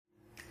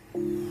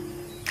Welcome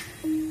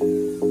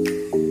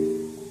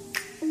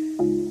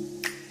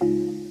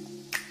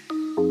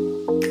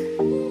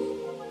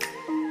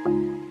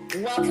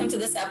to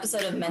this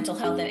episode of Mental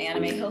Health and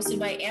Anime, hosted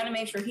by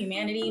Anime for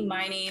Humanity.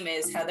 My name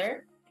is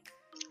Heather.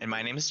 And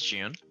my name is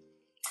June.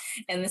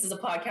 And this is a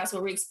podcast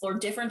where we explore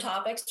different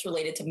topics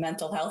related to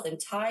mental health and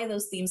tie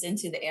those themes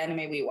into the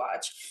anime we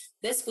watch.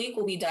 This week,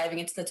 we'll be diving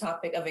into the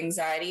topic of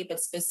anxiety,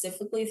 but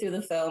specifically through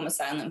the film A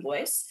Silent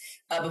Voice.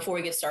 Before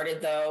we get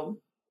started, though,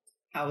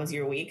 how was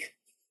your week?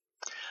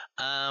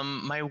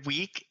 My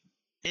week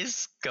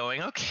is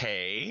going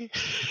okay.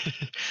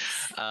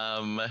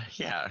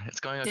 Yeah,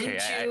 it's going okay.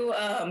 Did you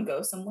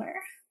go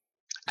somewhere?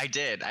 I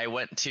did. I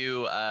went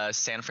to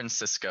San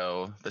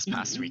Francisco this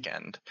past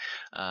weekend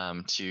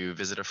to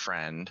visit a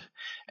friend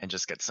and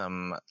just get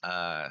some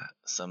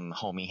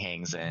homie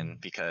hangs in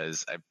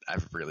because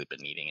I've really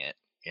been needing it.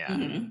 Yeah.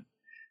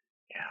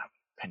 Yeah.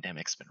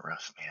 Pandemic's been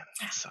rough, man.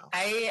 So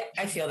I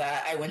feel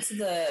that. I went to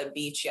the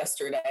beach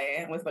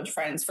yesterday with a bunch of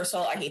friends. First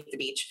of all, I hate the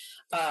beach.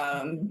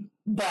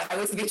 But I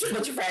went to the beach with a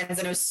bunch of friends,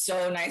 and it was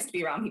so nice to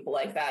be around people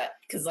like that.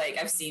 Because like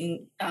I've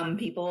seen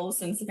people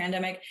since the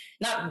pandemic,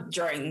 not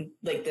during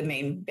like the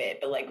main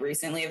bit, but like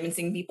recently I've been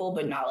seeing people,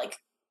 but not like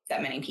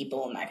that many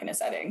people in that kind of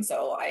setting.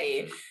 So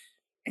I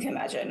can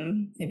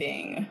imagine it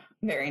being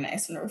very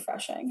nice and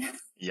refreshing.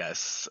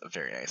 Yes,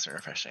 very nice and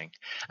refreshing.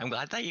 I'm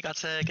glad that you got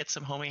to get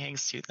some homie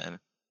hangs too then.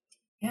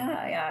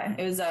 Yeah.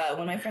 It was one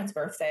of my friend's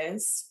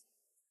birthdays.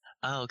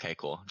 Oh, okay,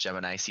 cool.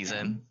 Gemini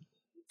season.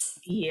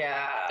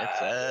 Yeah.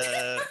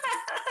 It's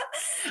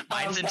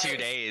mine's in 2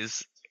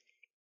 days.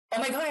 Oh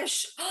my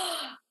gosh.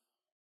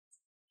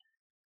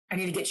 I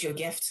need to get you a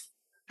gift.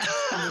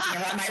 I'm looking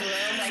around my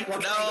room like what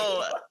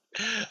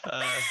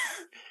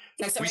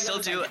we still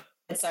do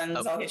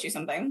sons, I'll get you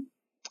something.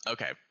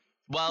 Okay.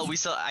 Well,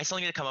 I still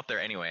need to come up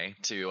there anyway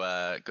to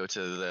go to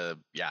the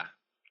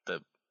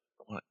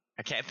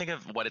I can't think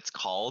of what it's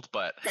called,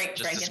 but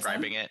just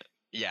describing it.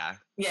 Yeah.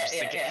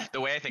 Yeah. The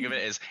way I think of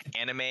it is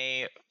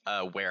anime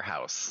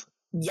warehouse.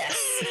 Yes.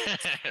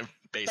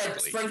 Basically.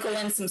 Like sprinkle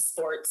in some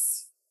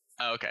sports.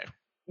 Oh, okay.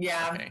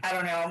 Yeah. Okay. I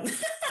don't know.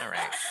 All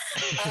right.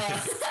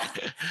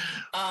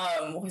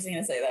 What was I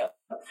going to say though?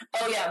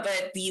 Oh yeah,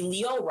 but the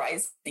Leo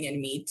rising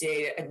in me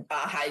did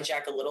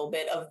hijack a little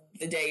bit of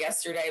the day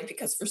yesterday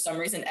because for some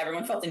reason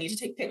everyone felt the need to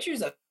take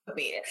pictures of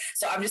me.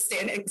 So I'm just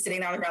sitting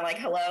there on the ground like,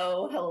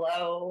 hello.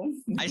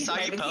 I saw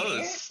you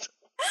post.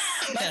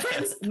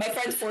 my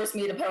friends forced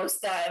me to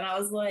post that, and I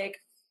was like,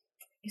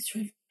 it's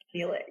really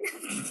feeling.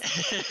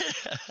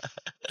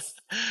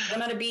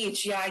 I'm at a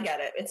beach. Yeah, I get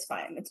it. It's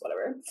fine. It's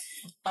whatever.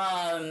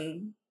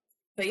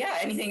 But yeah,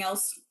 anything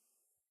else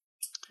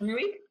from your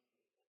week?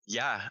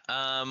 Yeah.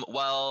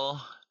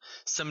 Well,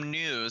 some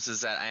news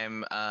is that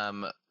I'm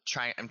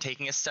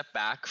taking a step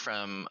back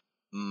from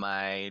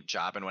my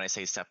job, and when I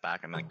say step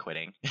back, I'm like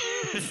quitting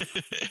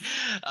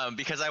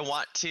because I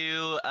want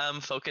to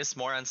focus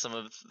more on some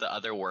of the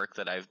other work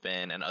that I've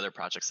been and other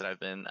projects that I've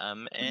been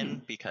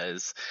in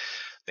because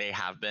they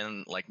have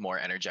been like more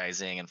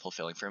energizing and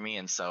fulfilling for me,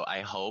 and so I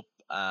hope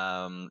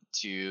to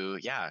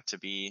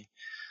be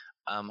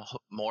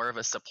more of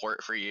a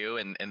support for you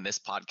in this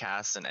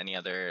podcast and any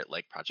other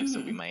like projects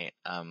that we might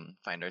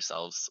find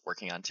ourselves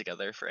working on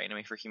together for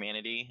Anime for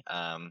Humanity.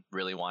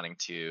 Really wanting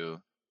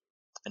to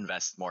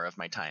invest more of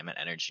my time and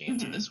energy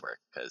into this work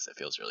because it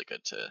feels really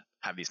good to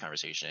have these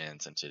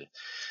conversations and to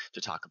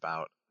talk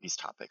about these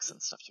topics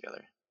and stuff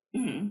together.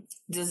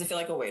 Does it feel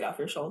like a weight off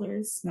your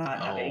shoulders?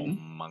 Oh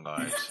my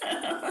gosh.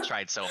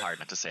 Tried so hard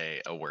not to say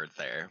a word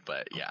there,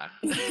 but yeah.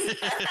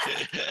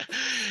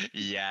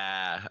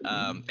 Yeah.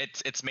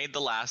 It's made the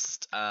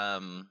last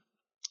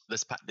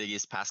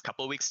these past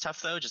couple of weeks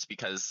tough though, just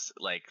because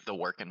like the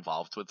work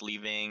involved with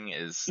leaving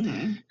is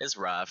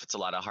rough. It's a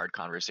lot of hard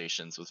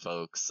conversations with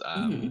folks,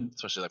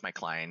 especially like my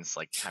clients,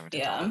 like having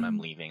to tell them I'm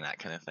leaving, that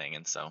kind of thing.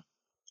 And so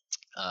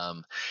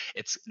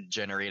it's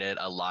generated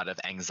a lot of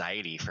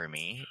anxiety for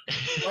me.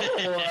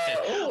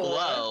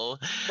 Whoa.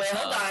 Wait,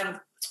 hold on.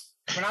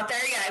 We're not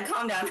there yet.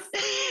 Calm down.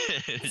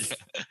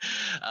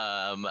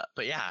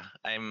 But yeah,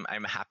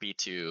 I'm happy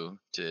to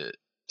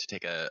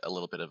take a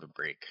little bit of a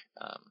break.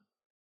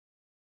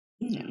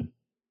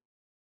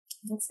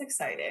 That's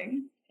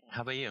exciting.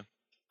 How about you?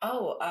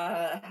 Oh,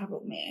 how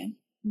about me?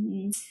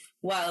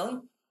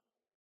 Well,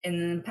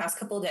 in the past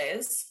couple of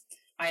days,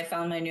 I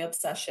found my new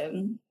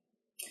obsession.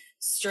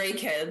 Stray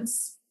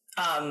Kids,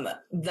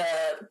 the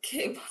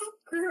K-pop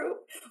group.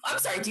 I'm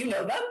sorry, do you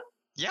know them?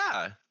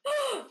 Yeah.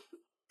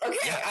 Okay.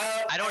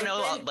 Yeah. I don't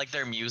know like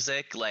their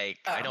music. Like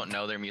I don't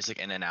know their music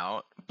in and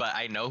out, but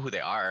I know who they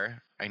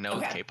are. I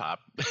know K-pop.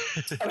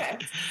 Okay.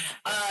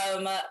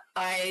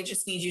 I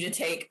just need you to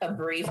take a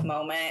brief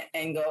moment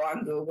and go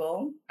on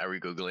Google. Are we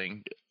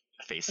Googling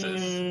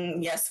faces?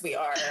 Yes, we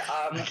are.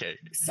 Okay.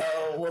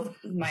 So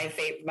my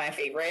favorite, my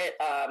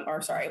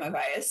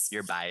bias.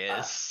 Your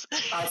bias.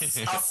 I'll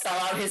spell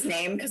out his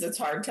name because it's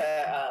hard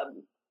to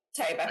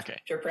type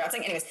after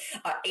pronouncing. Anyways,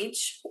 Hyunjin.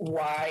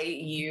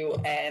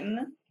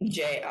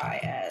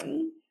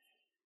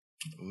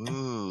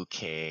 Ooh,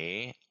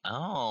 okay.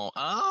 Oh.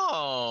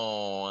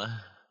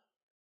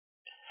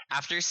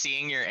 After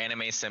seeing your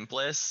anime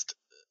simplest,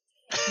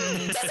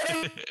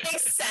 Doesn't it make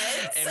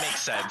sense? It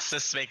makes sense.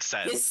 This makes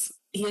sense.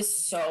 He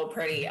is so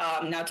pretty.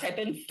 Now type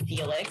in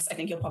Felix. I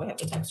think you'll probably have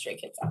to type Stray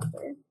Kids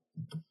after.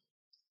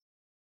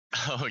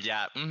 Oh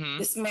yeah. Mm-hmm.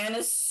 This man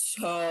is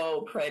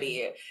so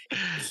pretty.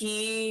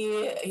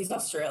 He's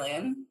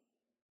Australian.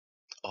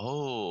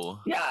 Oh.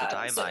 Yeah.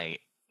 Dynamite.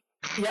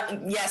 Yeah.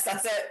 Yes,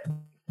 that's it.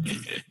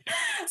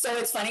 So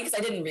it's funny because I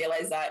didn't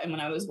realize that, and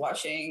when I was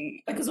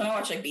watching, because when I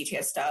watch like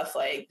BTS stuff,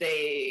 like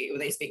when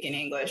they speak in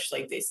English,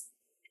 like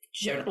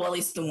well, at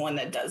least the one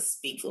that does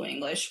speak fluent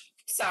English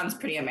sounds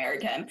pretty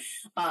American.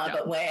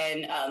 But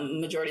when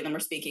majority of them are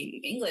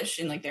speaking English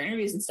in like their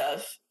interviews and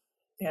stuff,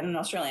 they had an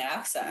Australian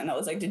accent, and I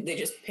was like, did they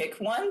just pick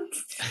one?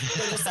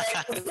 They're just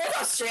like, they're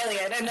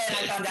Australian, and then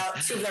I found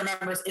out 2 of their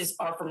members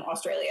are from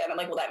Australia, and I'm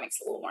like, well, that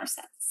makes a little more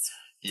sense.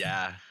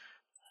 Yeah.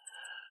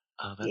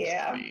 Oh,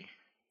 that's funny.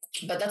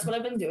 But that's what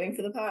I've been doing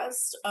for the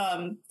past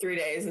 3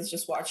 days, is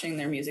just watching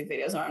their music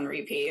videos on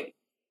repeat.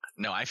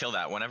 No, I feel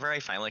that whenever I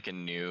find like a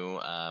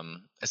new,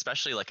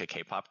 especially like a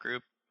K-pop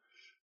group,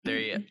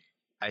 I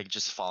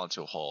just fall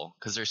into a hole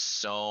because there's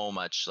so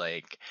much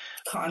like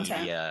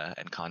content, media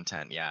and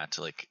content,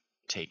 to like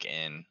take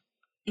in.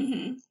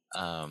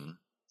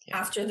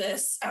 After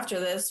this,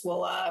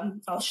 we'll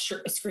I'll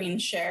screen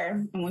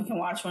share and we can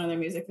watch one of their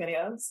music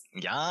videos.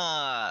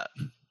 Yeah.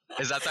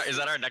 Is that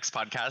our next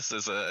podcast?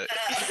 Is a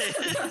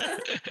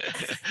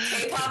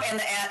K-pop and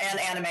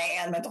anime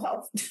and mental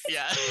health.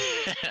 Yeah.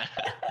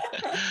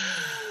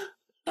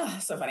 Oh,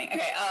 so funny.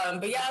 Okay.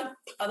 But yeah,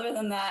 other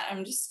than that,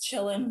 I'm just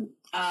chilling.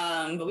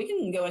 But we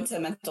can go into a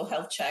mental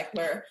health check.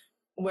 Where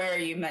are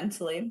you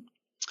mentally?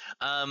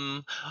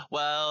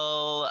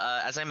 Well,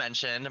 as I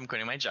mentioned, I'm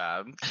quitting my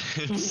job.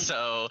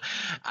 So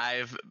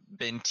I've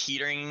been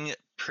teetering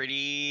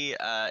pretty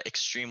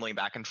extremely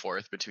back and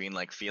forth between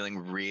like feeling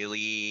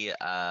really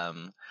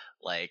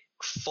like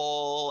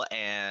full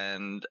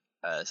and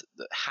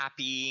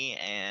happy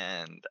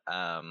and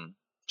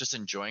just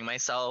enjoying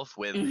myself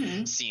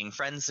with seeing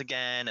friends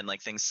again and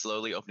like things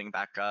slowly opening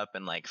back up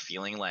and like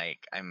feeling like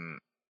I'm,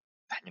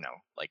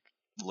 like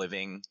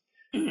living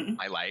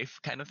my life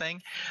kind of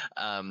thing,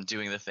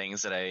 doing the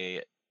things that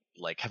I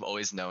like have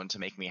always known to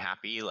make me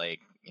happy, like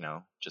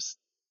just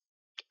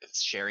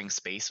sharing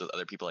space with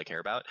other people I care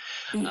about.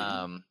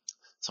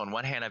 So on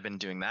one hand I've been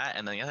doing that,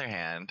 and on the other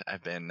hand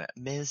I've been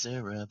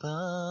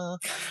miserable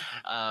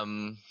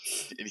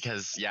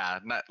because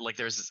not like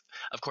there's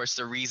of course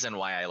the reason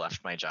why I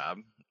left my job,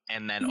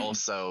 and then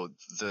also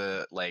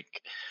the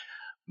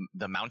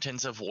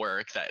mountains of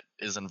work that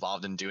is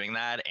involved in doing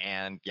that,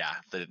 and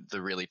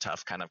the really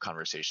tough kind of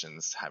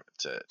conversations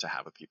to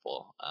have with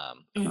people about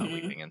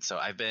leaving. And so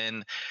I've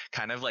been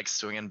kind of like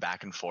swinging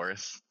back and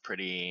forth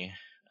pretty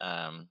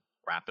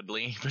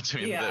rapidly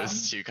between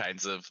those two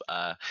kinds of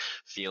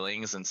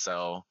feelings, and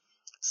so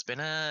it's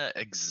been a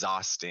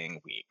exhausting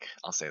week,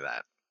 I'll say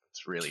that.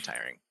 It's really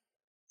tiring.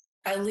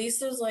 At least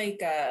there's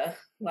like a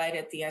light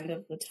at the end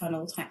of the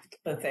tunnel type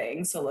of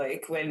thing. So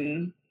like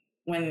when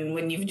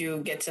you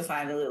do get to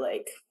finally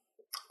like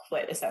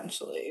quit,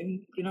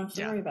 essentially, you don't have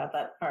to worry about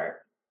that part.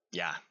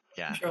 Yeah.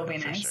 I'm sure it'll be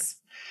nice. Sure.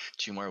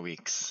 2 more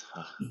weeks.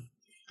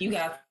 You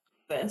got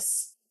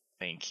this.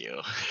 Thank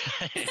you.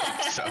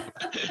 So,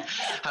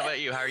 how about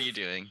you? How are you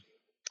doing?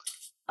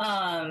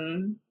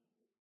 I'm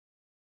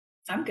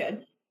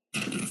good.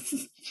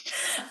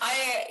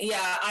 I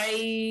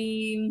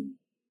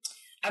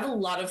have a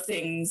lot of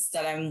things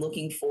that I'm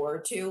looking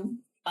forward to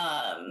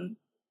that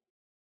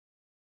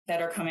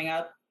are coming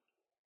up.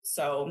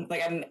 So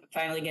like I'm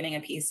finally getting a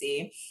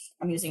PC.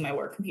 I'm using my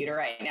work computer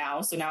right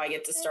now. So now I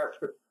get to start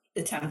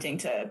attempting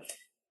to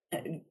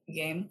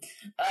game.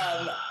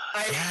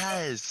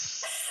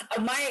 Yes.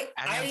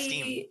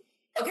 Steam.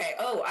 Okay.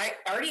 Oh, I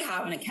already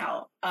have an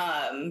account.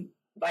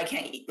 But I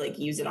can't like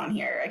use it on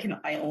here.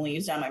 I only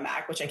use it on my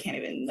Mac, which I can't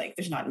even like.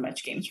 There's not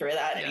much games for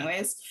that,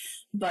 anyways.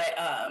 But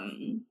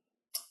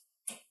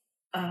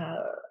I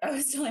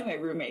was telling my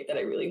roommate that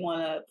I really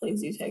want to play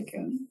Zoo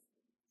Tycoon.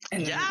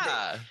 And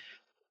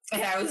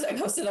I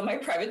posted on my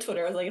private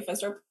Twitter. I was like, if I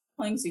start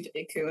playing Zoo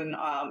Tycoon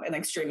and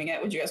like streaming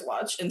it, would you guys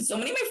watch? And so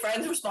many of my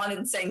friends responded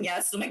and saying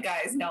yes. So I'm like,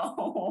 guys,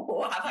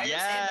 no.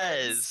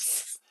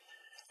 Yes.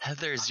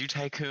 Heather, Zoo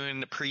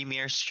Tycoon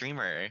premier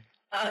streamer.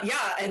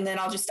 And then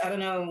I'll just, I don't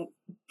know,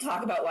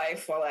 talk about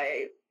life while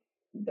I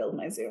build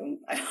my Zoom.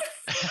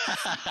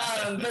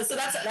 But so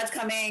that's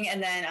coming,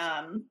 and then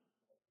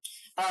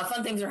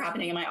fun things are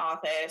happening in my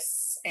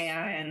office,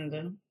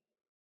 and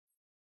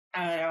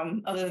I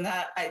don't know. Other than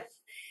that,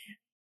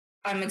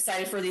 I'm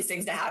excited for these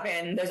things to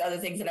happen. There's other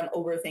things that I'm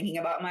overthinking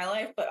about in my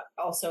life, but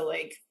also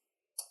like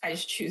I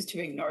just choose to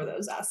ignore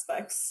those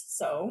aspects.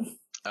 So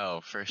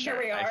for sure, here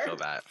we are. I feel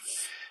that.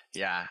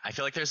 Yeah, I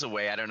feel like there's a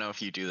way, I don't know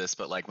if you do this,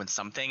 but like when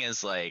something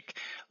is like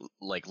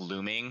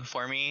looming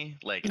for me,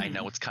 like I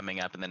know it's coming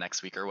up in the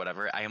next week or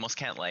whatever, I almost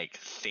can't like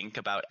think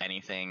about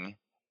anything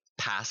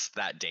past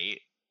that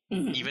date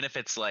Mhm. even if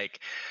it's like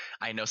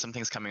I know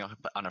something's coming up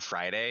on a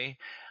Friday,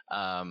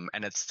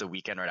 and it's the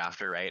weekend right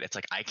after, right? It's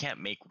like I can't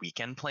make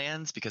weekend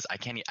plans because I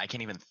can't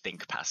even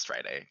think past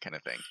Friday, kind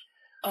of thing.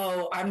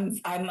 Oh, I'm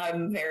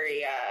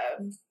very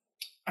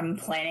I'm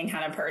planning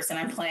kind of person.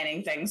 I'm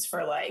planning things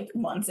for like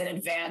months in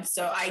advance.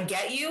 So I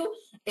get you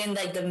in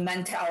like the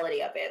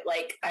mentality of it.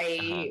 Like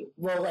Uh-huh. I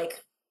will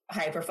like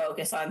hyper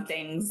focus on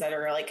things that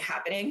are like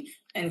happening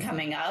and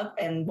coming up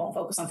and won't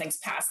focus on things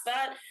past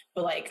that.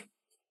 But like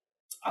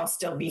I'll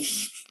still be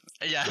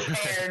Yeah.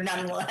 prepared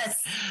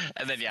nonetheless.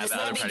 And then yeah, Just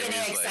the other won't be part of me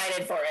getting is like,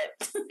 excited for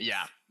it.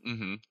 yeah.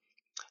 Mm-hmm.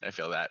 I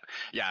feel that.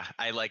 Yeah,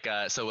 I like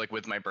so like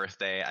with my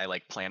birthday, I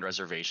like planned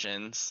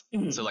reservations. So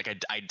Mhm. like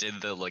I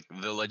did the like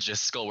the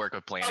logistical work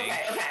of planning,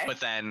 Okay, okay. but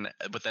then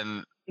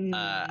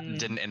Mm.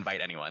 didn't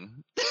invite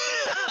anyone.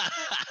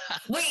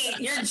 Wait,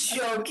 you're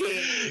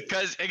joking.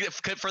 Because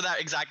for that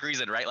exact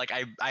reason, right? Like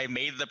I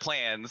made the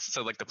plans,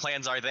 so like the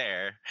plans are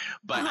there,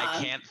 but I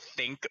Uh-huh. can't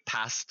think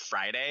past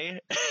Friday,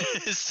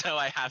 so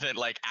I haven't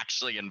like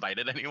actually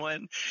invited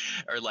anyone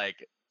or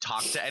like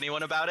talked to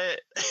anyone about it.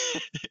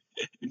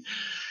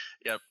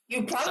 Yep.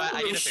 You So I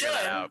probably need to figure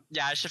that should. out.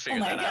 Yeah, I should Oh figure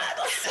my that out.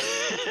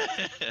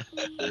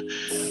 god.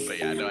 But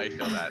yeah, no, I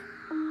feel that.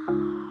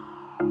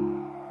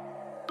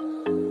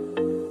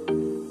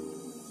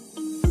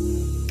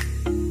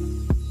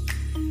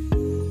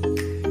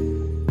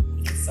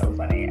 It's so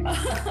funny.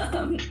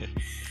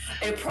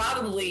 It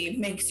probably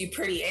makes you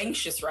pretty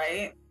anxious,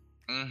 right?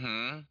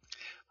 Mm-hmm.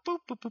 Boop,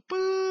 boop, boop,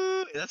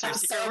 boop. That's our I'm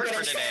secret so word good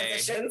for at today.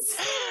 transitions.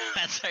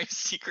 That's our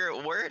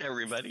secret word,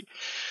 everybody.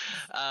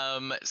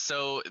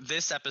 So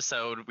this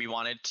episode, we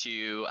wanted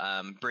to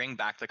bring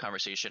back the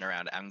conversation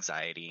around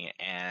anxiety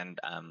and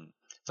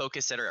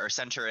focus it or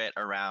center it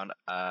around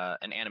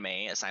an anime,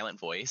 A Silent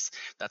Voice,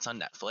 that's on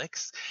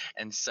Netflix.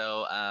 And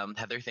so,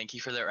 Heather, thank you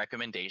for that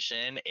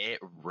recommendation. It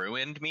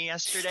ruined me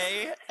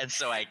yesterday, and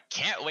so I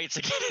can't wait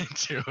to get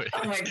into it.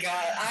 Oh my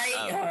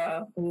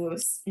god.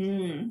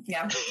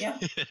 Yeah, yeah.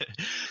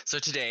 So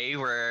today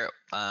we're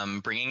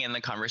bringing in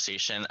the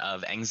conversation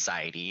of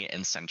anxiety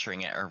and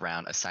centering it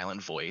around A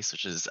Silent Voice,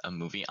 which is a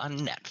movie on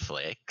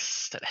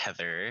Netflix. That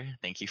Heather,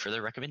 thank you for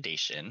the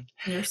recommendation.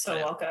 You're so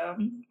But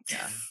welcome.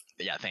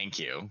 yeah, thank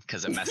you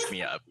because it messed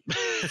me up.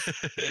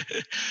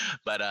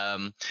 But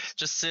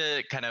just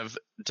to kind of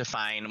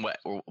define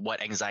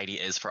what anxiety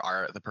is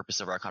for the purpose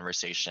of our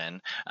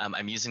conversation,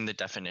 I'm using the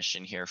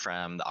definition here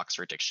from the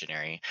Oxford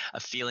Dictionary: a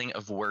feeling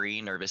of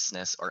worry,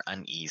 nervousness, or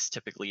unease,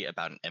 typically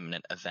about an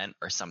imminent event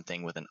or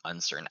something with an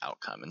uncertain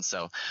outcome. And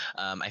so,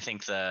 I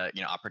think the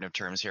operative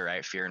terms here,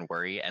 right? Fear and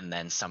worry, and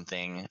then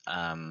something.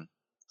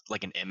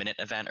 Like an imminent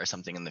event or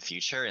something in the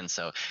future, and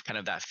so kind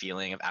of that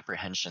feeling of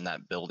apprehension,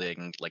 that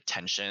building like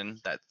tension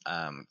that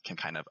can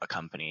kind of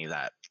accompany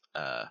that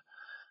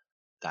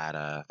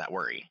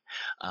worry.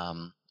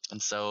 And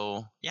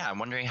so yeah, I'm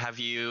wondering,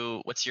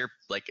 what's your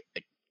like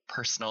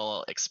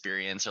personal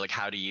experience, or like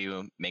how do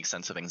you make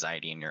sense of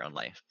anxiety in your own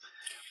life?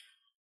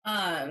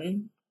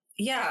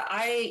 Yeah,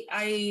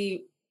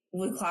 I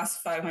would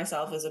classify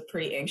myself as a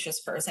pretty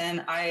anxious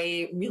person.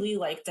 I really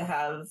like to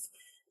have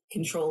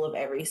control of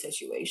every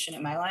situation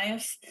in my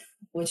life,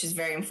 which is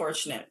very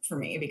unfortunate for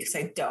me because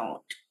I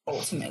don't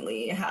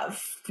ultimately have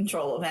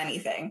control of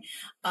anything.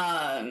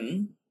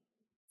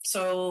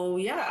 So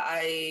yeah,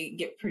 I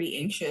get pretty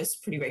anxious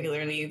pretty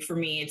regularly. For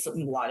me, it's a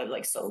lot of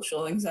like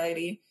social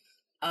anxiety.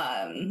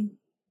 Um,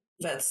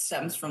 that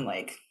stems from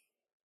like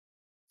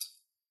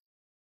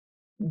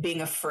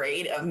being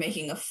afraid of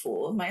making a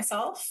fool of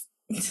myself.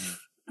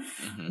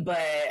 Mm-hmm.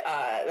 But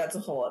that's a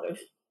whole other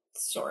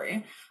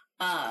story.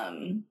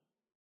 Um,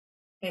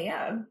 but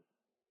yeah.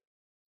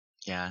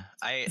 Yeah,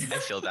 I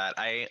feel that.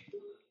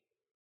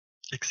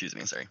 Excuse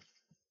me, sorry.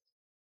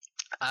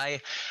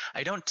 I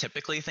I don't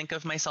typically think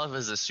of myself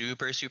as a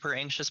super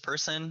anxious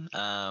person.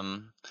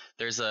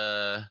 There's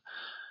a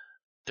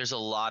there's a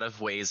lot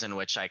of ways in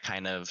which I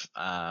kind of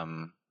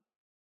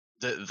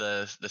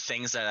the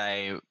things that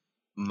I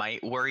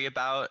might worry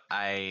about,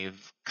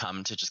 I've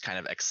come to just kind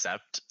of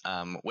accept,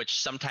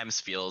 which sometimes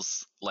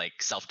feels like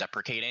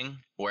self-deprecating,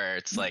 where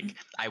it's like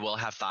I will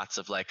have thoughts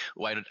of like,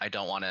 why I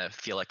don't want to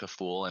feel like a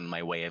fool, and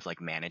my way of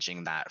like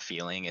managing that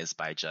feeling is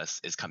by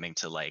just is coming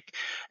to like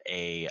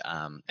a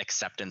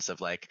acceptance of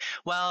like,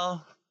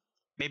 well,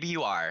 maybe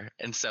you are.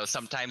 And so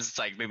sometimes it's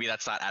like maybe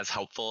that's not as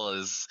helpful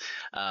as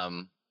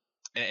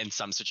in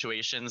some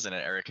situations, and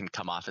or it can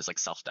come off as like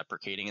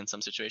self-deprecating in some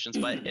situations,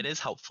 but it is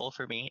helpful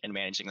for me in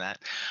managing that.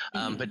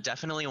 But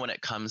definitely when it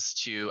comes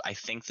to, I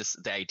think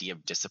the idea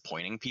of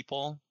disappointing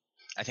people,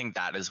 I think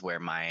that is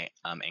where my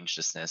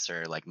anxiousness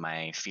or like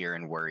my fear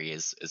and worry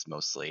is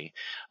mostly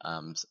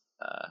um,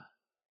 uh,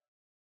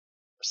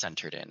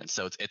 centered in. And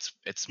so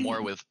it's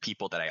more with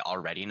people that I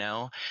already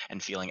know,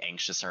 and feeling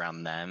anxious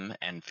around them,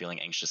 and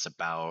feeling anxious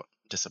about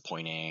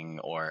disappointing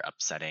or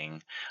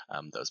upsetting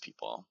those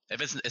people. If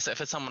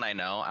it's someone I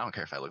know, I don't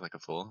care if I look like a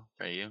fool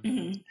for you.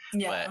 But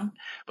Yeah.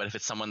 but if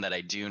it's someone that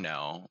I do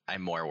know,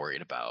 I'm more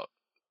worried about,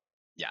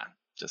 yeah,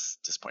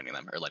 just disappointing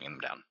them or letting them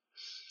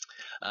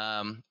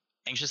down.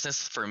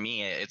 anxiousness for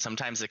me, it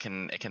sometimes it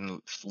can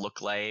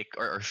look like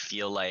or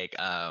feel like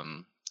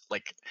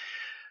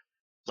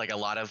like a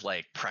lot of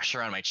like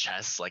pressure on my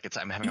chest, like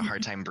I'm having a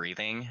hard time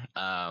breathing.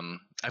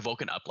 I've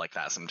woken up like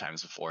that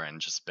sometimes before and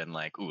just been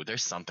like, ooh,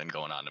 there's something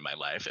going on in my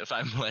life if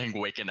I'm like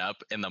waking up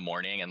in the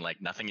morning and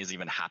like nothing has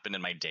even happened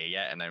in my day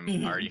yet and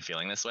I'm already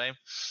feeling this way.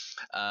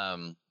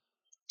 um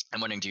I'm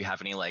wondering, do you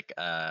have any like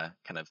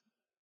kind of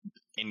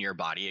in your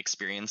body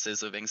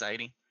experiences of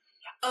anxiety?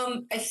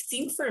 I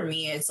think for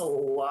me, it's a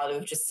lot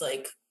of just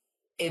like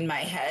in my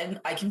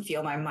head, I can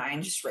feel my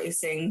mind just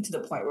racing to the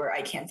point where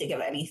I can't think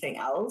of anything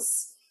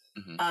else.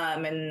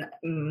 And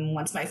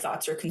once my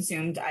thoughts are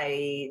consumed,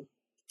 I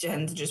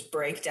tend to just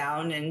break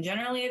down, and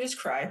generally I just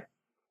cry.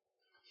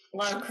 A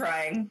lot of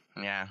crying.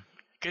 Yeah,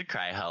 good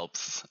cry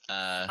helps.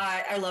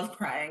 I love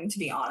crying, to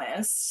be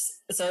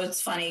honest. So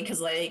it's funny because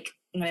like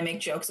when I make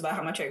jokes about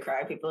how much I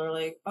cry, people are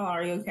like, "Oh,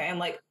 are you okay?" I'm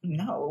like,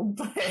 "No,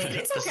 but it's okay.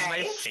 This is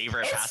my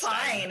favorite It's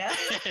pastime. fine."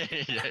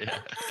 Yeah.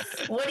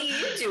 What do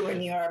you do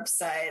when you're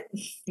upset?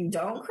 You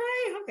don't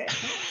cry? Okay.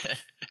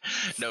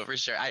 No, for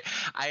sure. I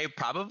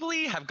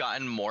probably have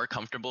gotten more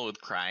comfortable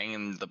with crying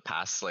in the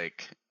past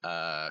like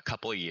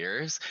couple of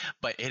years,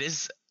 but it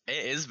is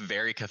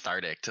very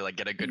cathartic to like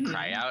get a good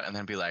cry out and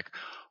then be like,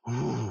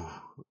 ooh,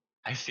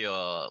 I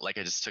feel like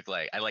I just took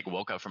like I like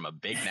woke up from a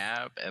big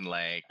nap and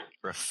like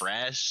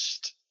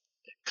refreshed,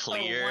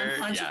 clear.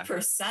 Oh, Yeah.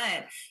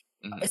 100%.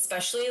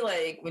 Especially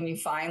like when you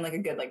find like a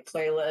good like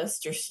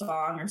playlist or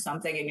song or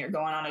something and you're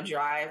going on a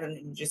drive and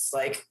you just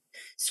like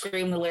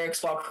scream the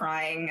lyrics while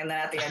crying, and then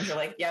at the end you're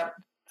like, yep,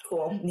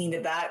 cool,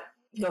 needed that.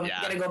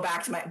 Gotta go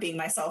back to being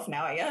myself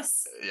now, I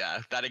guess. Yeah,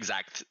 that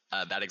exact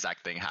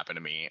thing happened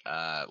to me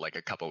like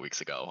a couple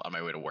weeks ago on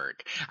my way to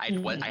work. I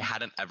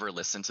hadn't ever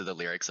listened to the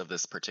lyrics of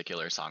this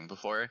particular song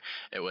before.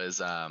 It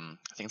was I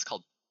think it's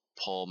called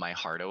 "Pull My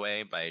Heart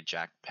Away" by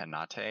Jack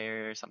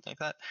Penate or something like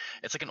that.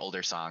 It's like an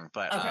older song,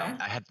 but Okay.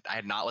 I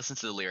had not listened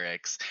to the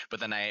lyrics.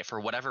 But then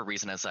for whatever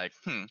reason, I was like,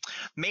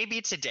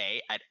 maybe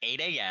today at 8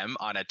 a.m.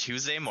 on a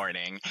Tuesday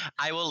morning,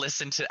 I will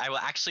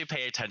actually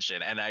pay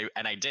attention, and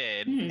I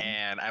did,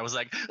 and I was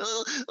like,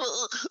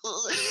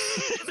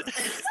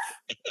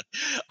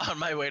 on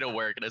my way to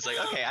work, and it's like,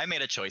 okay, I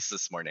made a choice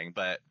this morning,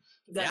 but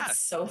That's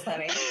so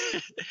funny.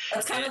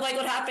 That's kind of like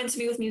what happened to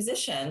me with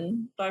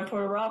 "Musician" by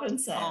Porter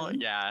Robinson. Oh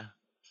yeah,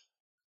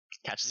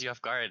 catches you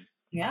off guard.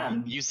 Yeah,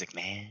 music,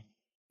 man.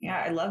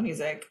 Yeah, I love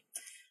music.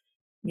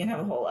 You can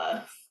have a whole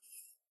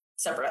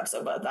separate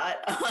episode about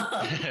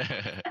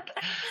that.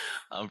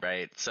 All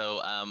right,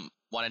 so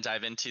want to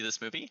dive into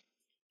this movie?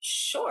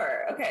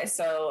 Sure. Okay,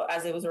 so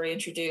as it was already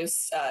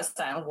introduced,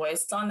 Silent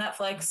Voice, it's on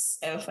Netflix.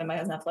 If anybody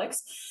has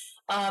Netflix,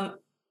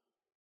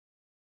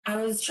 I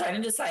was trying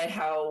to decide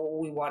how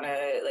we want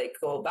to like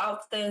go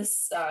about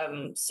this.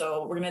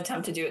 So we're going to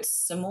attempt to do it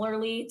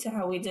similarly to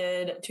how we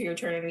did To Your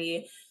Eternity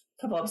a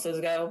couple episodes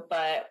ago,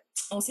 but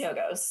we'll see how it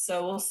goes.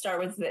 So we'll start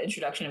with the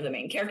introduction of the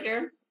main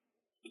character,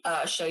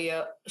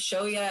 Shoya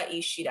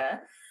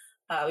Ishida.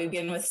 We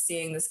begin with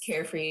seeing this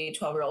carefree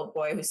 12-year-old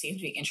boy who seems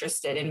to be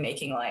interested in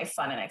making life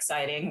fun and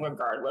exciting,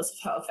 regardless of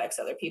how it affects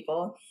other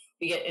people.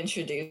 We get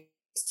introduced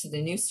to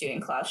the new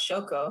student class,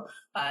 Shoko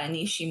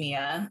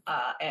Nishimiya,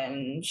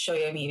 and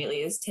Shoya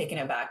immediately is taken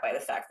aback by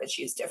the fact that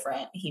she's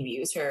different. He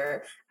views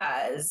her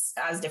as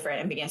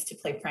different and begins to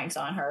play pranks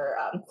on her,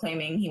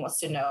 claiming he wants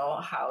to know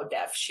how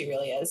deaf she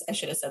really is. I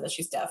should have said that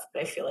she's deaf,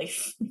 but I feel like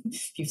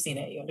if you've seen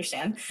it, you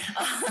understand.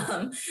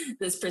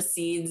 This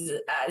proceeds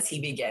as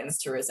he begins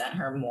to resent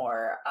her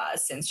more,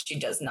 since she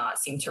does not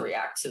seem to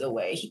react the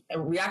way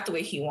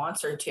he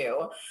wants her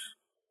to.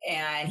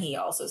 And he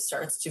also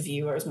starts to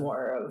view her as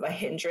more of a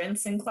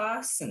hindrance in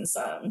class, since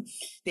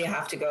they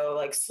have to go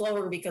like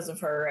slower because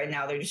of her, and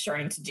now they're just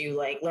starting to do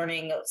like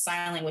learning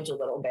sign language a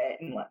little bit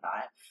and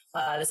whatnot.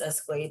 This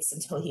escalates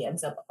until he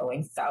ends up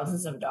owing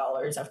thousands of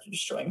dollars after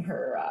destroying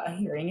her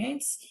hearing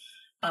aids.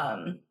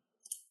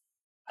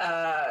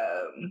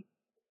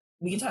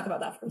 We can talk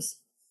about that first.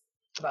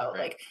 About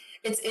like,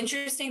 it's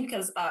interesting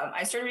because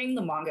I started reading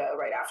the manga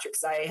right after,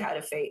 because I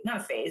had not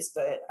a phase,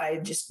 but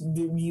I just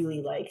really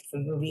liked the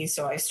movie,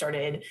 so I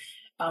started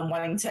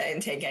wanting to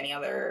intake any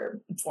other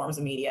forms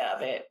of media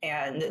of it,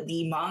 and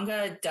the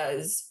manga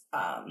does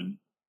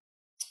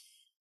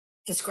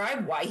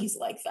describe why he's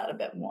like that a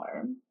bit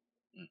more.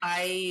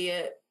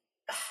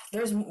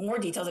 There's more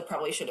details I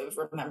probably should have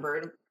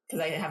remembered because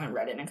I haven't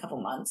read it in a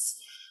couple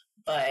months,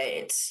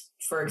 but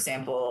for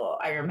example,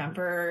 I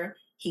remember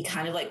he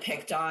kind of like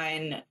picked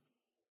on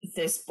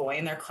this boy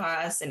in their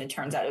class, and it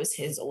turns out it was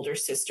his older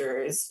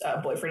sister's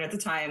boyfriend at the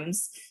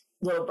time's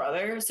little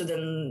brother. So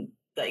then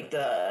like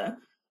the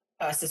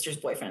sister's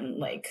boyfriend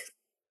like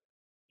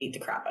beat the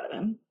crap out of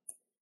him.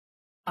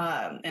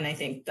 And I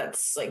think that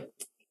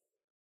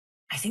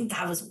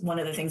was one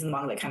of the things in the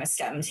manga that kind of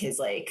stemmed his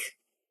like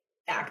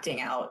acting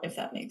out, if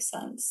that makes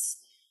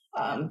sense.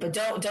 But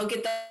don't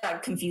get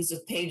that confused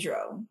with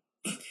Pedro.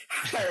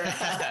 her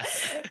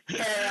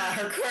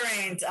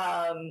current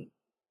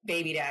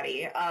baby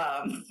daddy.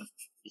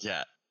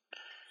 Yeah.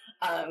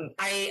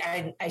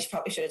 I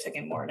probably should have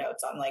taken more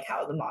notes on like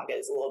how the manga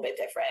is a little bit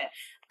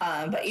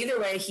different. But either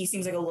way, he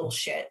seems like a little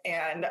shit,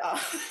 and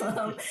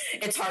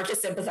it's hard to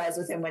sympathize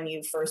with him when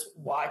you first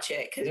watch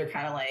it because you're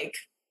kind of like,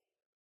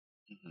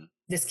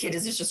 this kid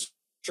is just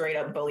straight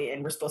up bully,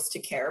 and we're supposed to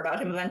care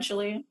about him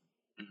eventually.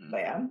 But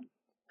yeah.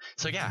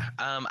 So yeah,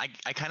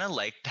 I kind of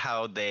liked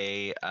how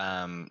they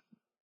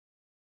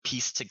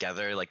pieced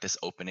together like this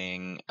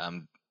opening,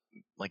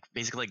 like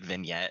basically like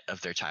vignette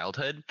of their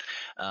childhood,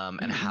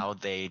 and how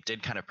they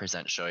did kind of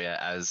present Shoya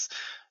as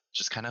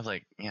just kind of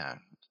like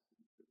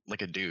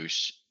like a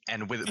douche,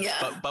 and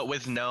but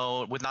with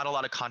not a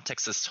lot of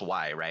context as to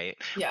why, right?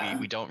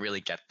 We don't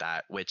really get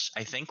that, which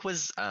I think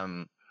was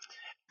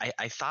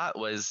I thought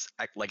was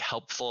like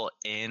helpful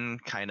in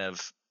kind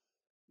of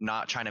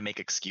not trying to make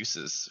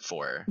excuses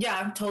for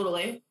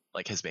totally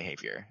like his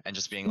behavior, and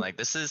just being like,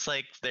 this is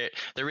like they're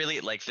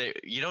really like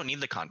you don't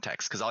need the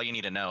context, because all you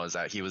need to know is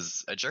that he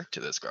was a jerk to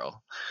this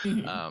girl.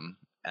 And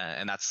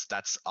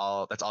that's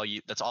all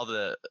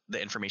the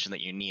information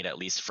that you need, at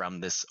least from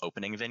this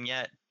opening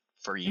vignette,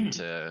 for you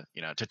to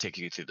to take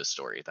you through the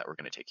story that we're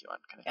going to take you on,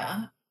 kind of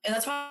thing. And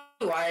that's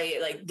why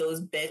like those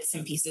bits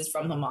and pieces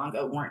from the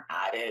manga weren't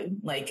added.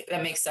 Like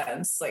that makes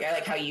sense. Like I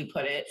like how you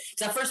put it.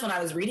 Because at first when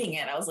I was reading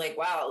it, I was like,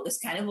 wow, this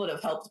kind of would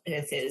have helped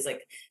with his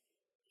like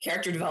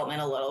character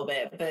development a little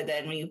bit. But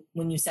then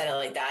when you said it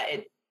like that,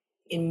 it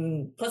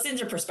puts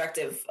into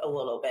perspective a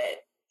little bit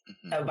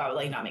about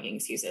like not making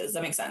excuses.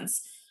 That makes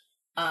sense.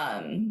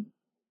 Also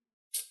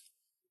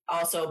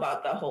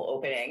about the whole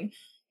opening.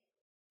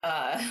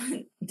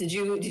 Did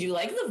you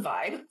like the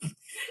vibe?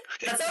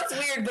 That sounds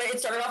weird, but it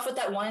started off with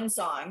that one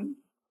song.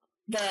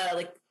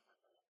 What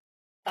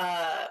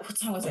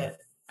song was it?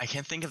 I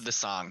can't think of the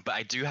song, but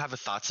I do have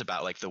thoughts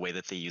about like the way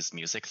that they use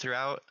music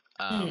throughout.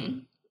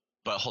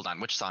 But hold on,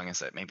 which song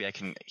is it? Maybe I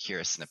can hear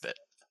a snippet.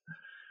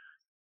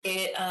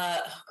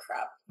 Crap.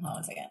 Hold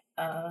on a second.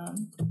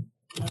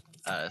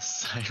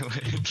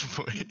 Silent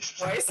voice.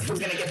 Who's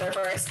gonna get there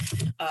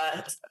first?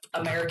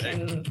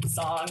 American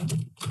song.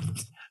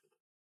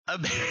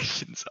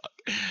 American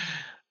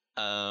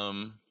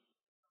song.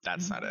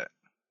 That's not it.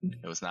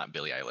 It was not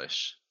Billie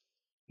Eilish.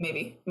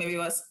 Maybe it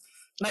was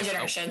My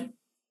Generation.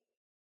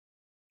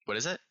 What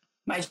is it?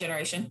 My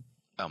Generation.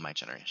 Oh, My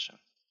Generation.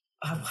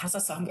 How's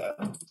that song go?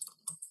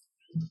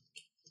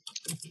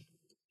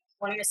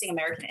 Wanting to sing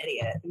American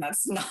Idiot, and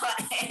that's not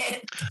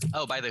it.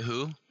 Oh, by The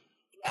Who?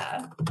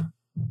 Yeah.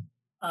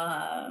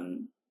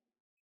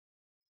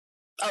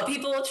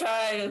 People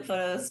try to put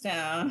us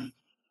down.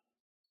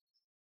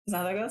 Is that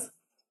how that goes?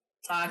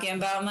 Talking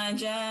about my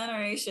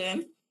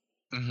generation.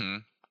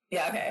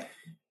 Yeah, okay.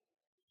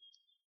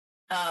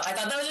 I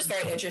thought that was just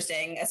very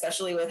interesting,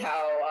 especially with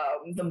how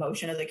the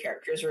motion of the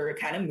characters were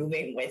kind of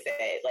moving with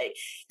it. Like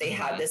they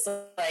had this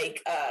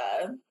like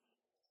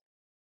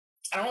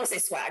I don't want to say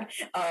swag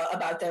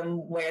about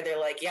them, where they're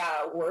like,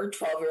 yeah, we're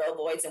 12-year-old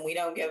boys and we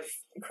don't give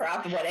a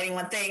crap what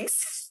anyone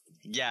thinks.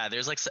 Yeah,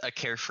 there's like a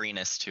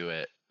carefreeness to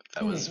it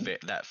that was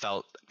that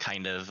felt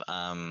kind of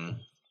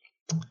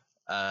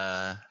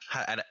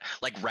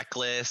like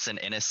reckless and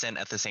innocent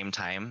at the same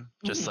time.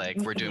 Just like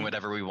we're doing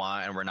whatever we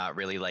want and we're not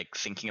really like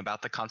thinking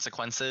about the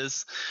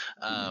consequences.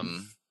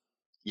 I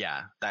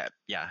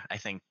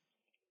think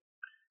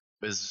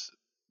was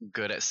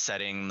good at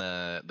setting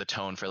the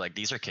tone for like,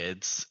 these are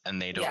kids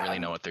and they don't really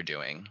know what they're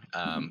doing,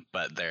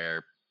 but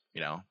they're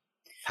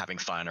having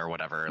fun or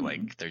whatever.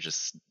 Like they're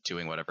just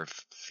doing whatever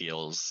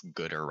feels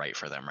good or right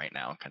for them right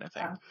now, kind of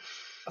thing.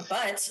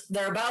 But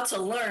they're about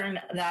to learn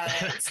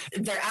that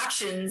their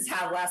actions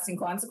have lasting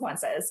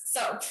consequences.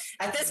 So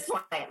at this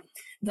point,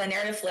 the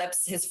narrative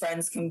flips. His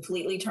friends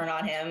completely turn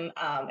on him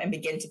and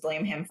begin to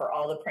blame him for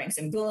all the pranks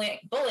and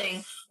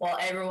bullying, while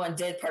everyone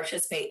did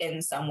participate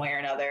in some way or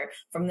another.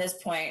 From this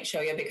point,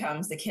 Shoya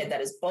becomes the kid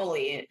that is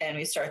bullied, and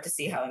we start to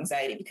see how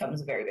anxiety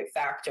becomes a very big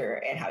factor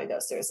in how he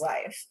goes through his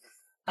life.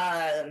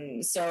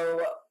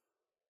 So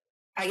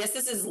I guess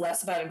this is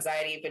less about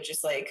anxiety, but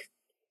just like,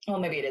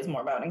 well, maybe it is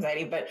more about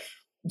anxiety, but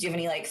do you have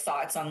any like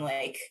thoughts on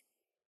like,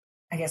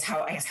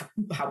 how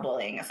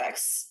bullying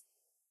affects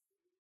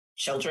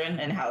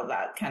children and how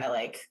that kind of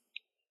like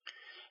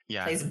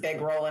plays a big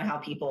role in how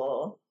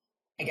people,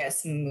 I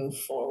guess, move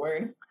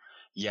forward?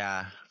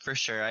 Yeah, for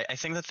sure. I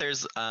think that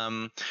there's,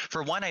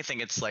 for one, I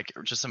think it's like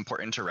just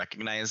important to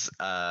recognize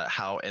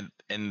how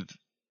in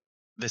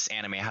this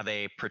anime, how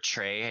they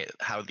portray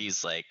how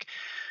these like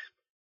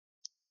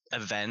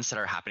events that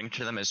are happening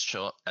to them as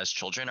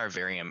children are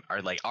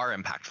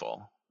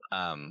impactful.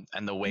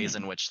 And the ways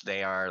in which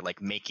they are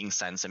like making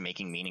sense and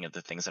making meaning of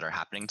the things that are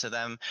happening to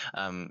them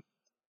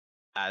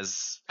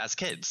as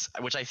kids,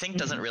 which I think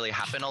doesn't really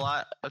happen a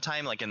lot of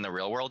time, like in the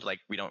real world. Like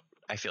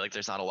I feel like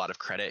there's not a lot of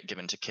credit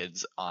given to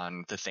kids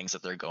on the things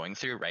that they're going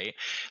through, right?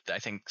 I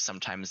think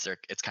sometimes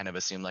it's kind of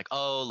assumed like,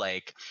 oh,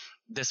 like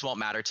this won't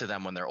matter to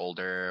them when they're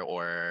older,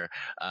 or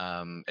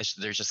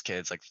they're just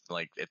kids,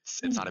 like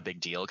it's not a big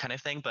deal kind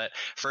of thing. But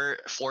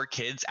for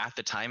kids at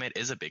the time, it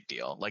is a big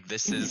deal. Like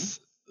this is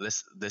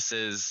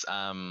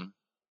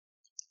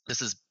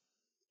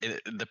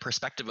the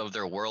perspective of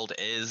their world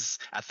is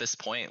at this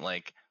point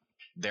like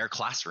their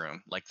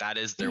classroom, like that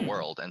is their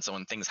world. And so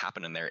when things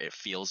happen in there, it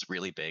feels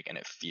really big and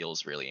it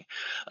feels really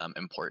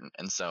important.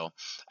 And so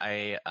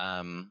I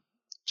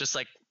just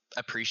like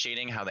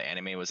appreciating how the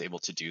anime was able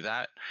to do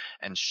that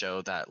and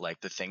show that like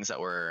the things that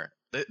were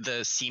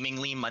the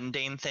seemingly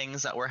mundane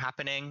things that were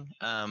happening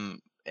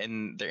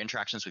in their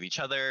interactions with each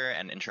other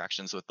and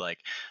interactions with like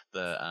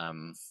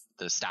the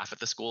staff at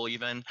the school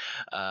even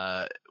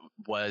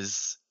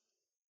was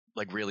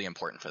like really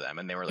important for them,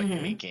 and they were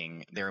like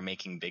making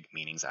big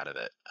meanings out of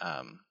it.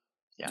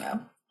 Yeah,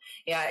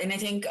 and I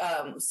think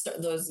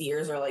those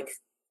years are like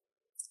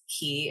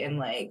key in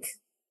like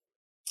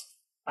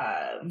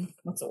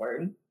what's the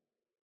word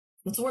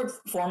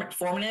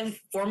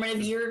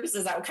formative years,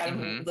 is that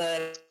kind of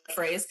the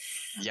phrase?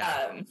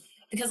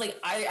 Because like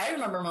I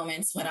remember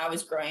moments when I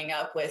was growing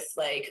up with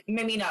like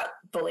maybe not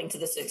bullying to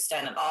this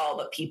extent at all,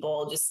 but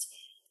people just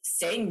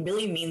saying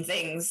really mean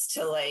things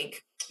to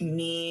like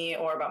me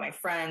or about my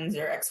friends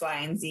or X, Y,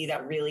 and Z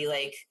that really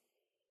like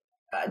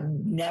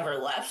never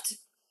left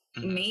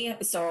me.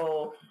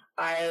 So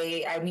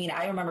I mean,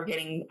 I remember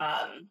getting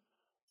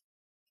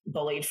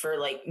bullied for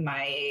like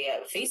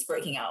my face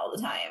breaking out all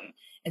the time.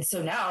 And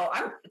so now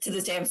I'm to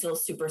this day, I'm still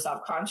super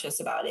self-conscious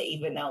about it,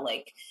 even though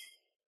like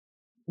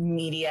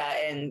media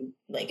and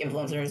like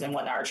influencers and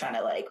whatnot are trying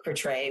to like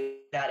portray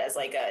that as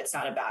like it's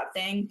not a bad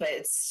thing, but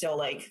it's still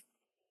like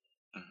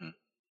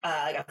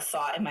like a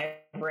thought in my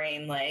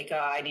brain, like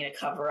I need to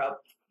cover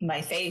up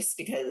my face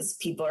because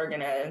people are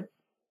gonna,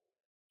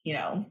 you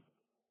know,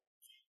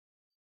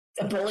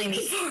 bully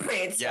me for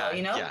it. So,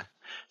 you know,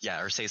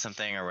 or say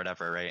something or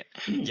whatever, right?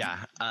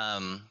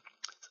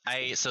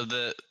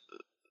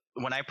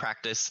 When I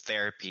practice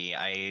therapy,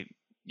 I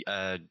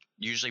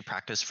usually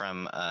practice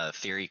from a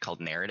theory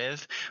called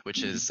narrative,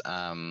 which is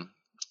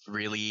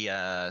really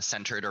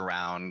centered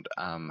around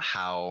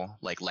how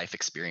like life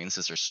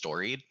experiences are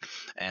storied,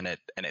 and it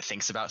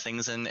thinks about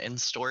things in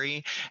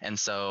story. And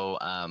so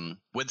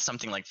with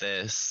something like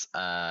this,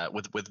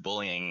 with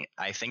bullying,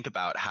 I think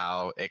about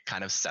how it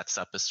kind of sets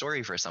up a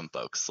story for some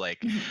folks.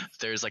 Like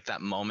there's like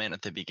that moment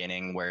at the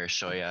beginning where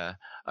Shoya,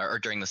 or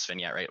during this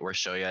vignette, right, where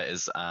Shoya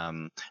is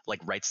like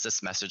writes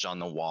this message on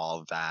the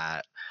wall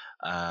that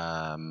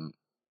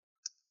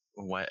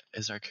what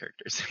is our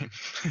character's name?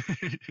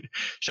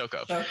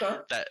 Shoko.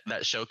 That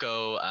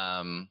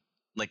Shoko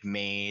like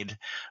made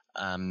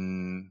I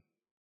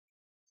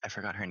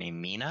forgot her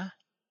name, Mina?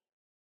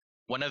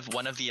 One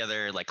of the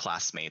other like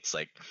classmates,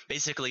 like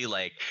basically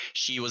like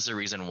she was the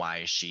reason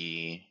why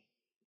she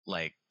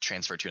like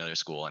transferred to another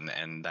school,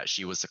 and that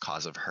she was the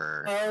cause of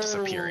her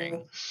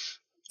disappearing.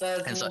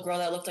 The little girl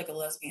that looked like a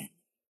lesbian.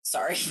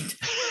 Sorry.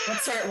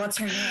 What's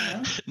her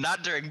name?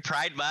 Not during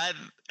Pride Month.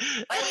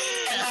 Am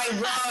I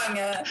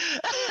wrong?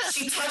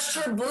 She touched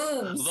her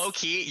boobs. Low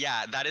key,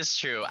 yeah, that is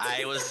true.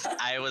 I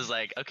was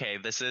like, okay,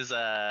 this is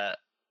a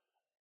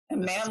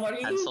man. What are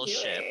you doing?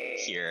 Ship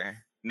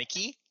here?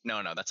 Mickey? No,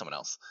 that's someone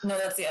else. No,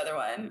 that's the other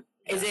one.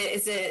 Yeah.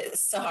 Is it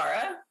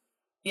Sahara?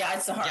 Yeah,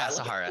 it's Sahara. Yeah,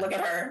 Sahara. Look at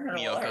her.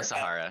 Miyoko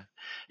Sahara.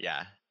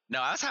 Yeah. No,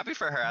 I was happy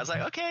for her. I was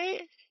like,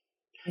 okay.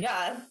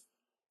 Yeah.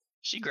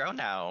 She grown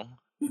now.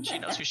 She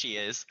knows who she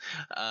is.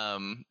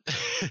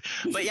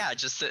 But yeah,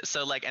 just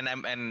so like,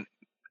 and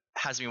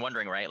has me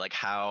wondering, right, like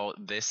how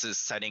this is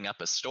setting up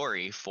a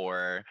story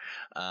for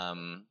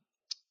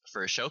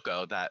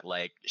Shoko, that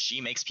like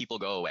she makes people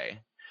go away,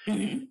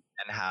 and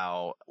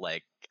how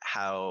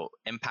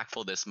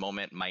impactful this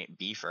moment might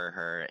be for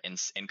her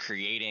in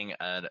creating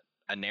a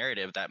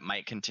narrative that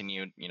might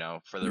continue, you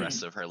know, for the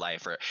rest of her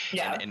life, or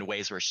in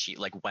ways where she,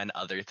 like, when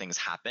other things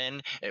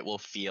happen, it will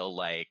feel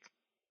like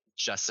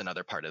just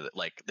another part of it,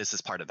 like this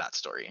is part of that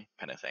story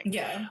kind of thing.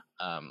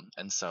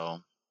 And so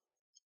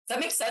that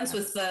makes sense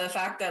with the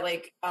fact that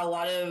like a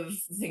lot of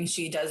things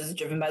she does is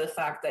driven by the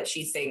fact that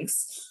she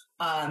thinks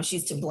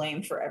she's to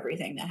blame for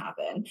everything that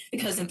happened,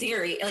 because in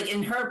theory, like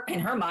in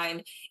her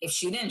mind, if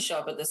she didn't show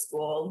up at the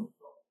school,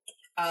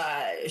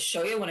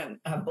 Shoya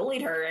wouldn't have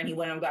bullied her and he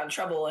wouldn't have gotten in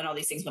trouble and all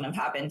these things wouldn't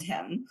have happened to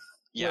him,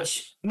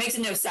 which makes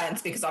no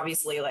sense, because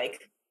obviously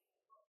like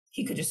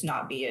he could just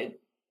not be a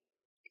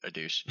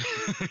douche.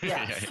 But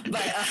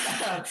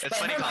it's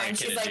funny calling a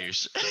kid a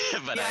douche,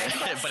 but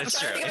it's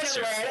true. It's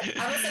true. I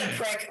gonna say a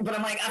prick, but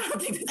I'm like, I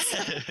don't think that's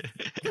a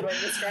good way to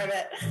describe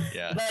it.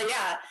 But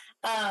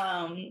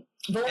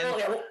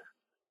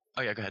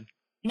oh yeah, go ahead.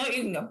 No,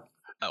 you can go.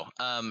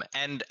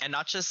 And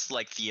not just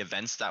like the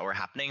events that were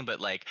happening,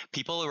 but like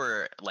people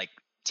were like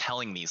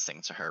telling these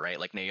things to her, right?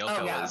 Like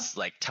Naoko was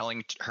like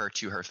telling her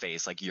to her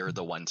face, like, you're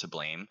the one to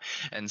blame.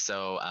 And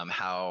so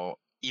how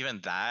even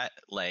that,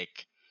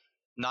 like,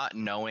 not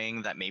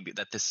knowing that maybe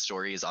that this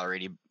story is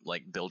already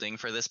like building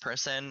for this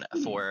person,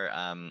 for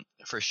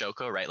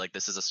Shoko, right? Like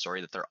this is a story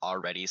that they're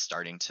already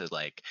starting to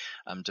like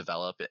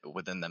develop it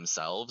within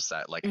themselves,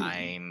 that like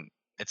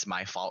it's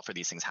my fault for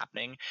these things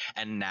happening.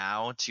 And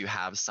now to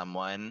have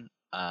someone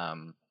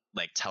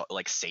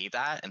say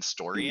that and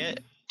story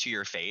it to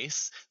your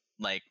face,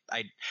 like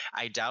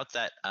I doubt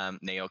that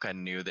Naoka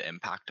knew the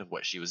impact of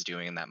what she was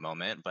doing in that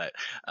moment, but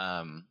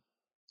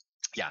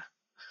yeah,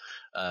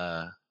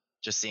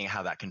 just seeing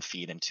how that can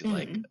feed into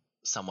like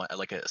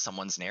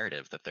someone's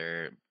narrative that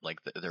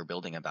they're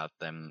building about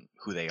them,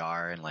 who they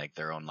are, and like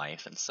their own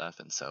life and stuff.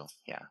 And so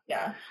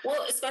yeah,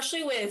 well,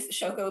 especially with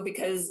Shoko,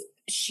 because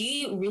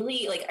she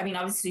really, like, I mean,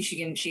 obviously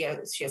she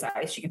has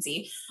eyes, she can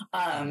see,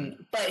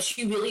 but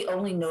she really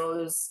only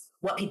knows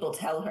what people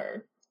tell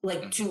her,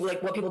 like to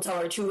like what people tell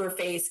her to her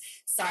face,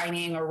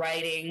 signing or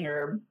writing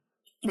or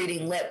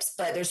reading lips,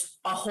 but there's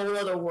a whole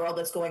other world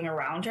that's going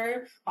around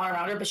her,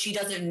 but she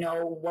doesn't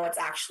know what's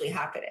actually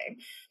happening.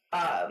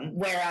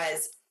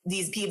 Whereas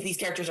these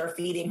characters are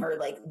feeding her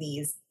like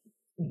these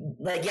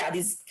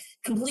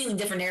completely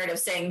different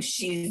narratives, saying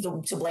she's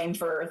to blame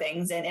for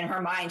things, and in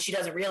her mind she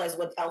doesn't realize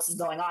what else is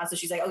going on, so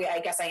she's like, okay, I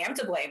guess I am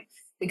to blame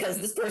because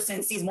this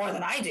person sees more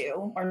than I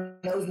do or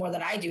knows more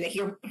than I do, they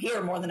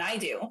hear more than I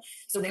do,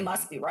 so they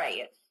must be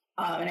right.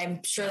 And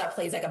I'm sure that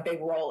plays like a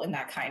big role in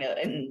that kind of,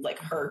 in like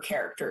her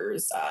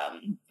character's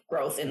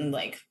growth, in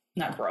like,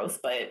 not growth,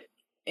 but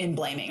in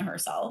blaming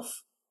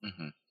herself.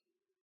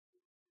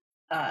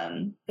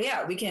 But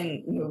yeah, we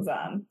can move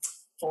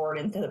forward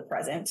into the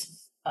present.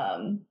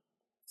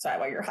 Sorry,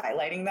 while you're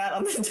highlighting that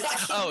on the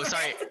document. Oh,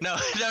 sorry. No.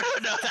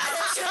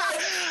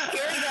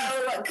 Here we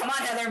go. Come on,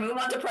 Heather, move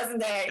on to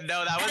present day.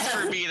 No, that was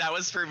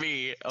for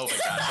me. Oh my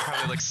gosh, I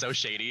probably look so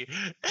shady.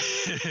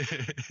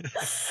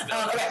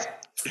 Okay.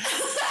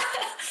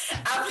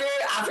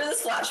 After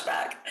this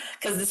flashback,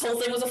 because this whole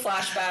thing was a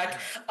flashback,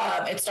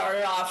 it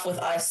started off with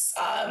us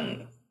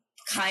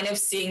kind of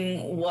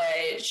seeing what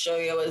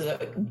Shoya was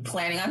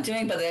planning on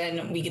doing, but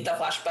then we get the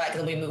flashback and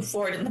then we move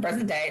forward in the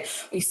present day.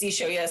 We see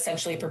Shoya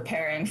essentially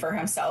preparing for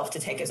himself to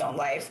take his own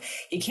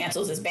life. He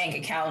cancels his bank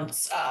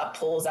accounts,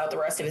 pulls out the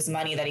rest of his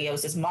money that he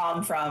owes his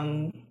mom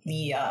from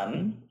the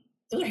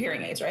those are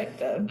hearing aids, right?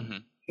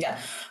 Yeah.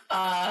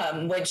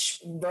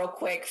 Which, real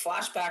quick,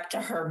 flashback to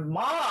her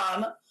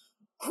mom,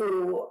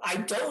 who I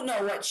don't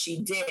know what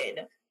she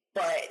did,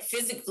 but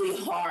physically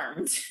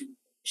harmed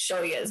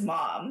Shoya's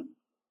mom.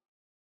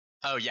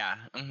 Oh yeah.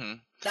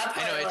 That part,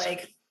 I know,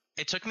 like,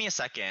 it took me a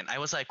second. I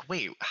was like,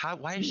 wait,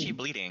 why is she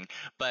bleeding?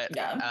 But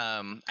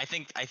I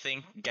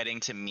think getting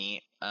to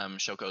meet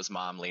Shoko's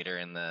mom later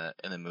in the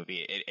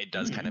movie, it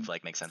does kind of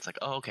like make sense. Like,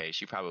 oh, okay,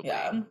 she probably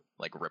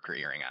like ripped her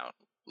earring out,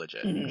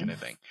 legit kind of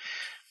thing.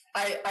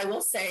 I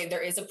will say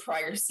there is a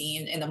prior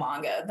scene in the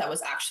manga that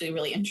was actually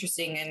really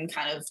interesting and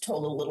kind of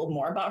told a little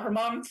more about her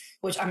mom,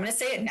 which I'm going to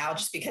say it now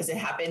just because it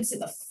happens in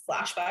the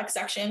flashback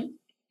section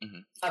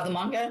of the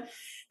manga.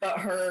 But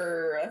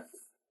her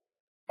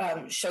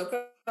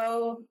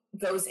Shoko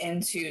goes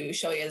into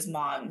Shoya's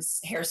mom's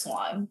hair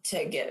salon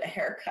to get a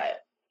haircut,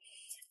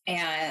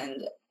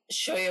 and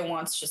Shoko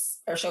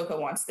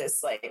wants this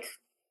like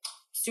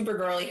super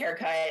girly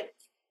haircut,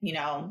 you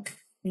know,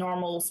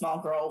 normal small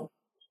girl.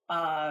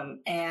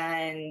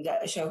 And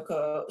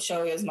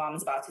Shoya's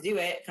mom's about to do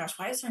it. Gosh,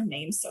 why is her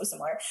name so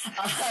similar?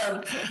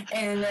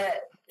 And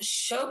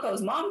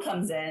Shoko's mom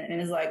comes in and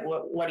is like,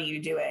 what are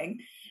you doing?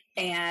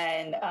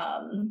 And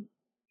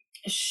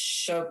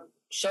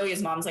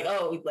Shoya's mom's like,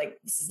 oh, like,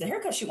 this is the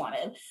haircut she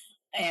wanted.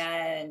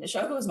 And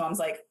Shoko's mom's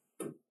like,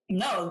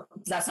 no,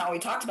 that's not what we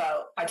talked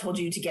about. I told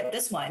you to get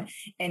this one.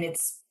 And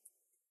it's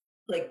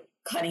like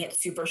cutting it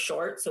super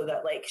short so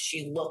that like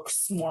she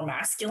looks more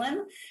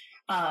masculine,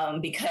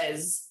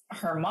 because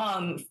her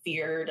mom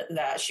feared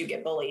that she'd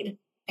get bullied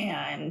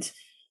and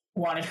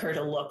wanted her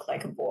to look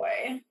like a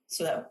boy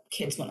so that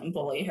kids wouldn't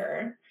bully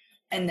her.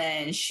 And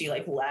then she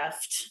like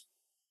left.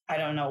 I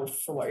don't know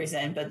for what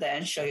reason, but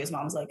then Shoya's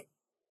mom's like,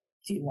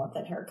 do you want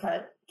that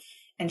haircut?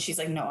 And she's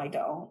like, no, I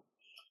don't.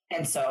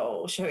 And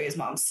so Shoya's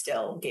mom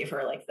still gave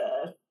her like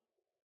the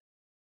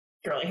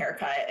girly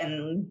haircut,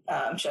 and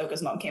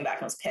Shoko's mom came back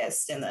and was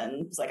pissed and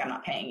then was like, I'm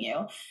not paying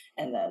you,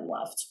 and then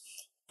left.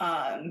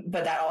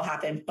 But that all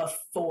happened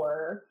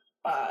before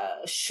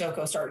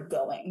Shoko started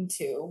going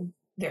to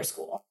their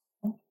school.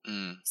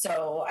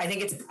 So I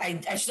think I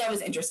just thought it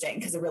was interesting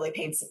because it really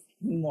paints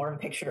more of a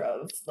picture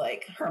of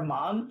like her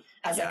mom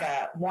as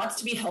like wants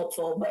to be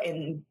helpful, but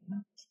in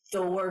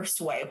the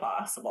worst way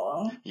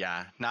possible.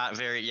 Not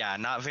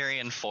very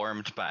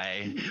informed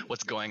by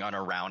what's going on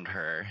around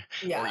her,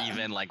 or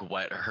even like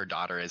what her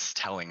daughter is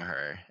telling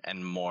her,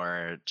 and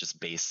more just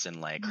based in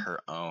like her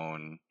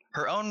own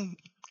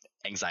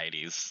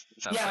anxieties.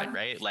 Sounds like,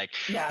 right? Like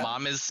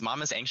mom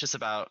is anxious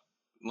about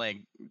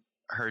like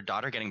her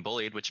daughter getting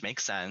bullied, which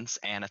makes sense,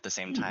 and at the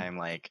same time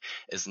like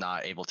is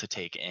not able to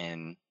take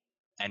in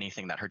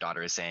anything that her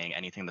daughter is saying,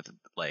 anything that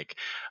like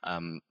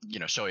you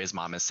know, Shoya's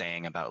mom is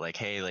saying about like,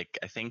 hey, like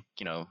I think,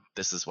 you know,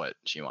 this is what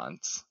she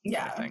wants.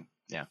 Kind of thing.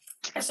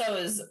 So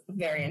it was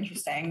very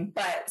interesting,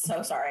 but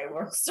so sorry,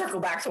 we'll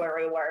circle back to where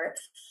we were.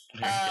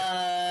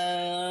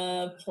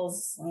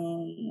 Pulls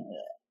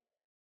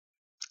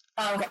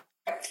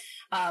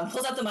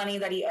out the money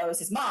that he owes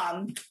his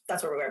mom.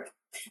 That's where we were.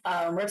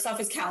 Rips off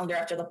his calendar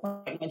after the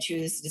point when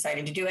she was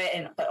deciding to do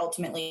it, but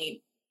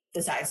ultimately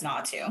decides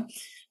not to.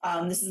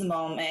 This is the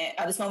moment.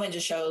 This moment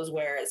just shows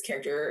where his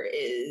character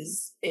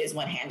is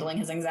when handling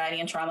his anxiety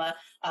and trauma.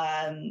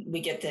 We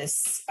get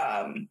this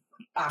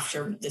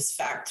after this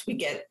fact. We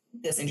get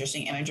this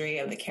interesting imagery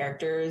of the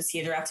characters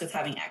he interacts with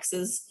having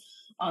X's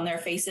on their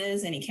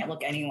faces, and he can't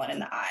look anyone in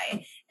the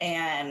eye.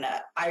 And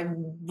I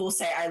will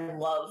say I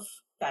love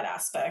that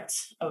aspect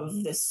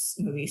of this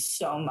movie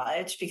so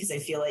much because I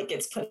feel like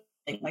it's putting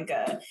like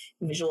a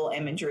visual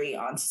imagery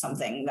onto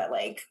something that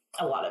like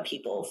a lot of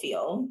people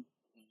feel.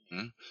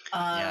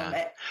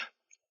 Yeah.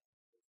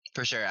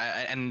 For sure.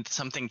 And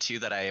something too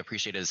that I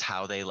appreciate is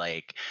how they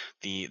like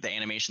the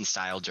animation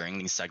style during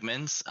these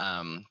segments.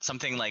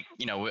 Something like,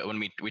 you know, when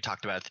we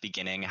talked about at the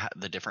beginning,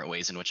 the different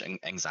ways in which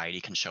anxiety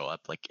can show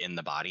up like in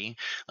the body,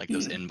 like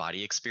those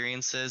in-body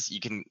experiences.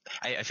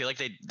 I feel like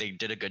they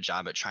did a good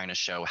job at trying to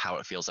show how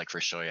it feels like for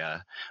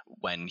Shoya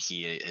when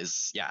he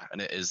is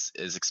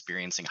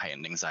experiencing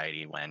heightened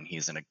anxiety when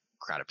he's in a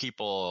crowd of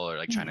people or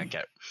like trying to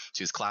get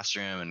to his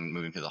classroom and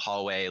moving through the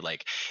hallway.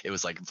 Like it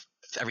was like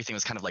everything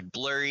was kind of like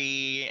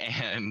blurry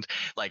and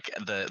like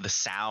the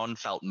sound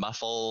felt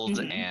muffled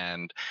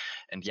and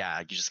yeah,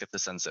 you just get the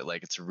sense that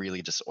like it's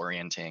really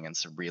disorienting and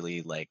it's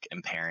really like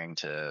impairing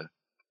to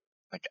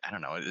like, I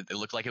don't know, it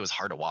looked like it was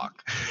hard to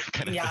walk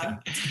kind of thing.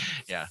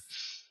 Yeah.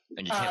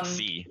 And you can't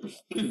see.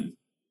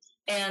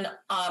 And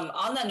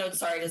on that note,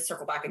 sorry to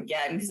circle back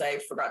again because I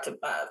forgot to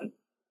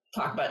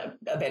talk about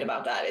a bit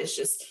about that. It's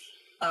just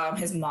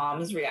his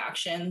mom's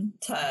reaction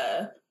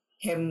to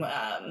him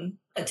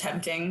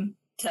attempting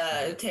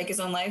to take his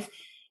own life,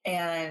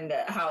 and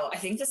how I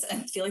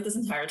feel like this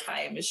entire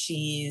time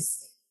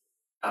she's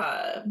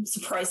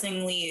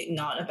surprisingly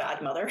not a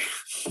bad mother.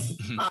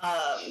 And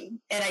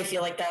I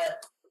feel like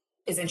that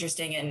is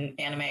interesting in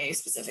anime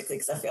specifically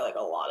because I feel like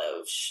a lot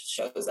of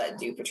shows that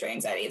do portray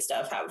anxiety and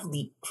stuff have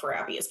the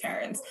crappiest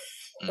parents.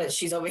 But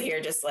she's over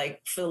here just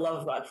like, for the love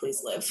of God,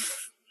 please live.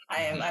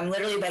 I'm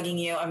literally begging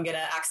you. I'm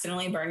gonna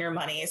accidentally burn your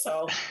money,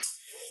 so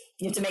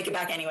you have to make it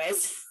back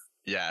anyways.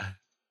 Yeah.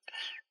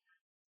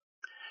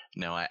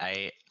 No,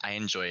 I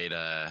enjoyed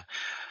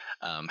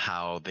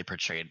how they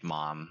portrayed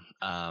mom,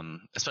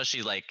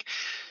 especially like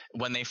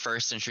when they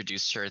first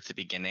introduced her at the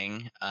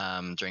beginning,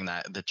 during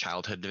the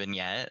childhood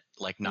vignette,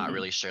 like not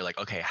really sure, like,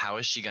 okay, how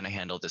is she going to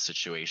handle this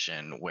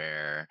situation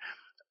where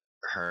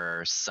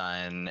her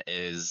son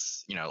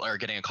is, you know, or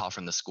getting a call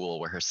from the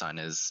school where her son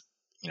is,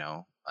 you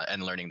know,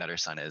 and learning that her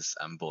son is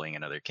bullying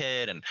another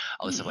kid and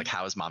all this stuff, like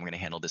how is mom going to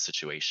handle this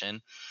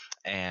situation?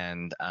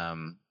 And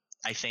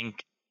I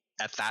think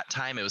at that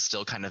time it was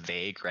still kind of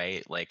vague,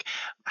 right? Like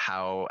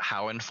how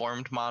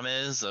informed mom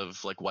is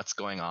of like what's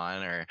going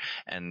on, or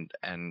and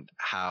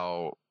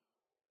how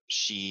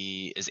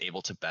she is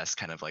able to best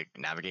kind of like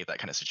navigate that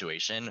kind of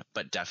situation.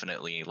 But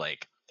definitely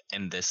like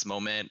in this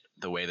moment,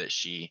 the way that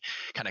she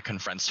kind of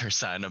confronts her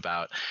son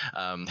about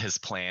his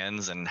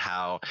plans and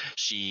how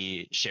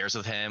she shares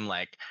with him,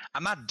 like,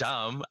 I'm not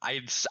dumb.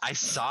 I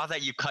saw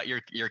that you cut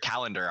your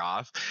calendar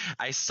off.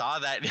 I saw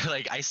that,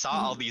 like, I saw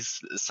all these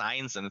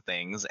signs and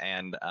things.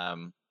 And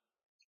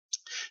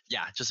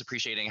yeah, just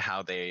appreciating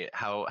how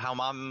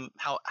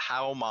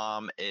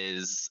mom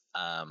is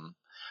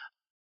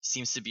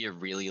seems to be a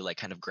really like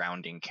kind of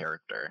grounding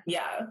character.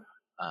 Yeah.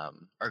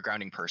 Or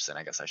grounding person,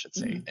 I guess I should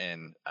say,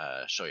 in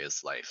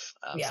Shoya's life.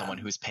 Someone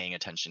who's paying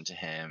attention to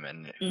him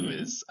and who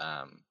is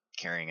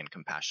caring and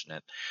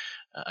compassionate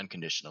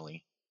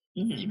unconditionally,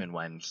 even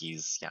when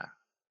he's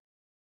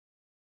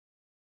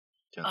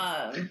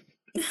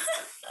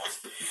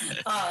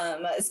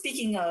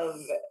speaking of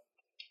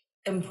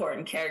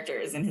important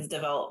characters in his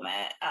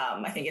development,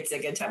 I think it's a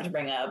good time to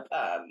bring up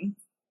I'm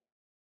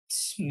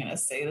gonna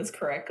say this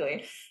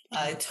correctly,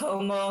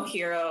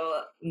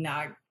 Tomohiro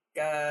Nagatsuka.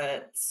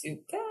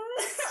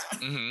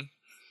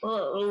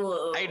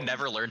 I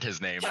never learned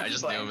his name. I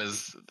just knew him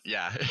as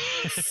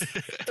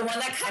the one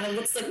that kind of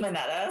looks like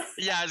Mineta.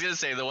 Yeah, I was gonna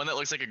say the one that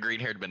looks like a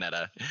green-haired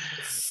Mineta.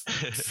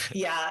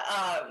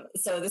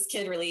 So this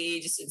kid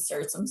really just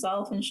inserts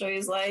himself in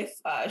Shoya's life.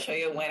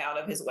 Shoya went out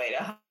of his way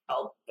to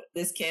help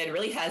this kid.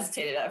 Really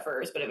hesitated at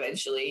first, but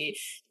eventually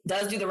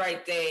does do the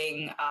right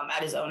thing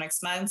at his own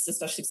expense,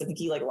 especially because I think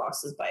he like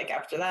lost his bike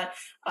after that.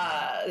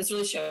 This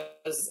really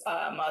shows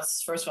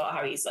us, first of all,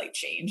 how he's like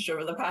changed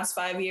over the past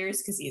 5 years,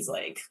 because he's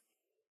like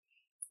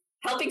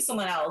helping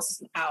someone else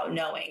out,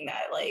 knowing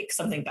that like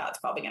something bad's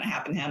probably going to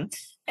happen to him,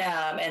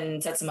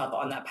 and sets him up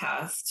on that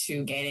path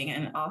to gaining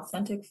an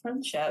authentic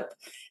friendship.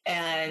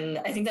 And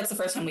I think that's the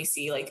first time we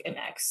see like an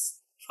ex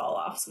fall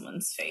off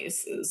someone's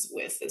face is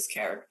with this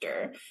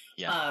character.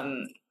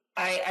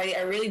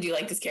 I really do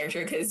like this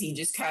character because he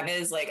just kind of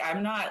is like,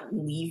 I'm not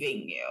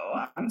leaving you.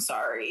 I'm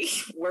sorry.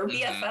 We're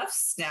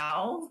BFFs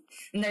now,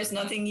 and there's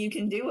nothing you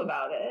can do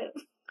about it.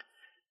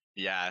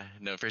 Yeah,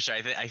 no, for sure.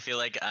 I feel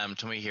like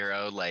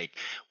Tomohiro like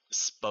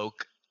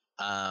spoke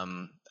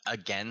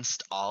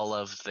against all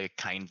of the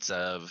kinds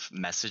of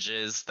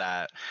messages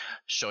that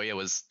Shoya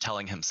was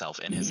telling himself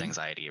in his Mhm.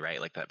 anxiety,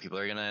 right? Like that people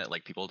are gonna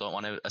like people don't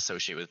want to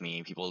associate with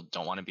me, people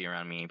don't want to be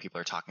around me,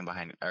 people are talking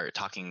behind or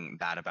talking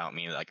bad about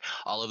me, like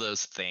all of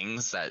those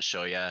things that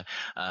Shoya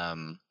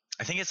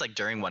I think it's like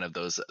during one of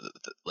those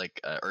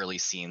early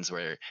scenes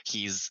where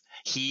he's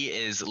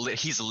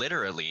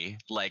literally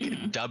like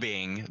Mhm.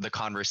 dubbing the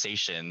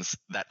conversations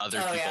that other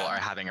Oh people yeah. are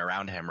having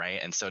around him, right?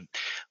 And so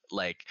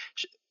like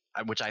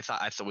which I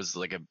thought was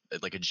like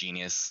a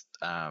genius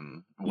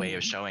way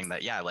of Mhm. showing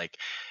that, yeah, like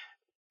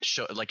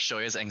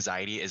Shoya's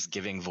anxiety is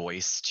giving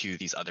voice to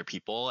these other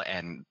people,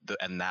 and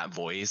that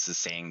voice is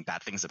saying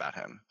bad things about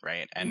him,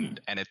 right? And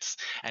Mhm.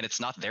 it's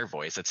not their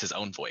voice, it's his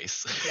own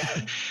voice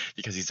Yeah.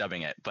 because he's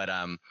dubbing it. But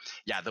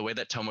yeah, the way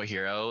that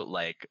Tomohiro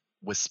like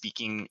was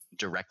speaking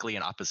directly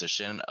in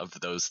opposition of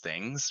those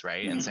things,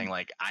 right? And saying Mhm.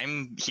 like,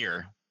 I'm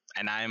here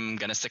and I'm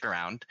gonna stick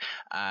around.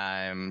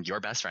 I'm your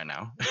best friend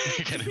now,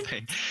 kind of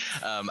thing.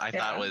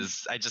 Yeah.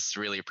 I just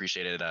really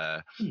appreciated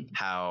Mhm.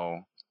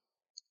 how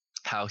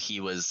he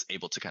was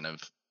able to kind of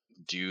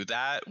do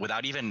that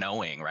without even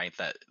knowing, right,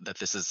 that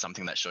this is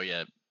something that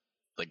Shoya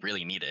like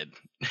really needed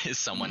is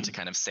someone to Mhm.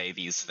 kind of say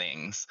these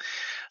things.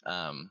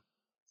 um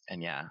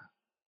and yeah.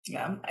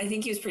 Yeah. I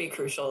think he was pretty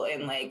crucial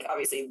in like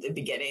obviously the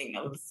beginning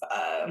of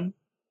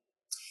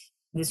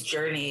this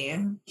journey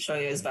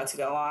Shoya is about to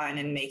go on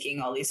and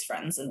making all these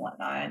friends and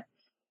whatnot.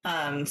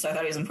 So I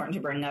thought it was important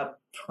to bring up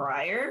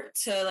prior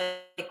to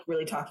like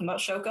really talking about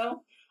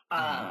Shoko.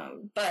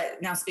 Hmm.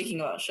 But now speaking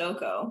about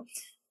Shoko,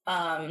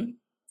 um,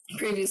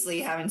 previously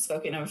having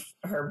spoken of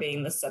her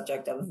being the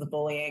subject of the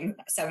bullying,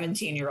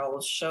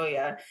 17-year-old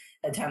Shoya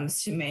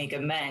attempts to make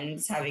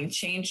amends, having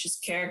changed his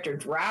character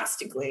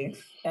drastically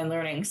and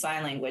learning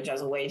sign language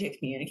as a way to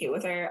communicate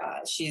with her.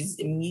 She's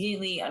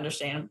immediately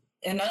understandably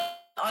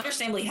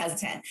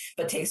hesitant,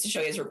 but takes to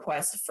Shoya's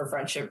request for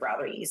friendship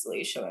rather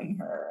easily, showing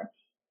her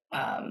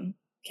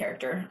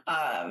character.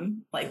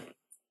 Like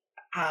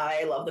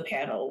I love the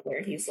panel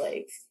where he's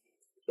like,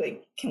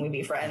 can we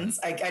be friends?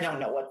 I don't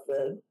know what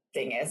the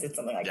thing is. It's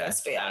something like Yeah,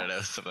 this, but I yeah. don't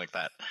know, something like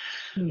that.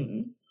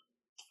 Hmm.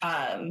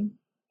 Um,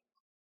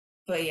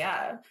 but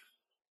yeah,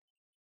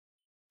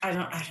 I don't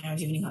know. Do you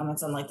have any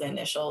comments on like the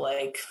initial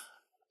like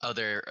Oh,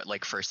 their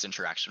like first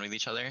interaction with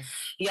each other.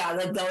 yeah,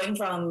 like going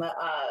from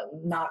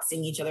not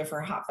seeing each other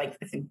for like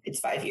I think it's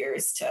 5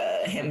 years to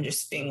him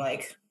just being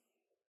like,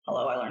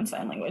 "Hello, I learned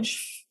sign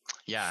language."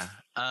 Yeah.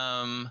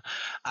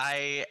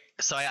 I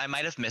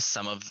might have missed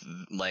some of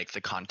like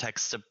the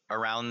context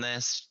around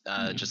this,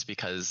 Mm-hmm. just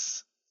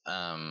because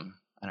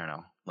I don't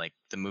know, like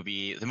the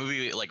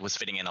movie like was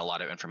fitting in a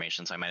lot of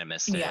information, so I might have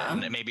missed it, Yeah.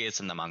 and maybe it's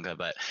in the manga,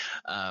 but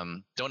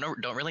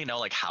don't really know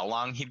like how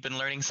long he'd been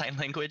learning sign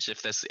language,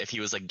 if he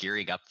was like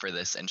gearing up for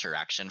this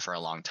interaction for a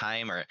long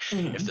time, or if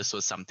Mm-hmm. this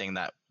was something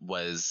that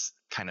was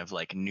kind of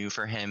like new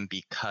for him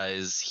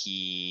because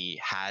he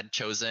had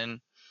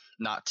chosen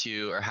not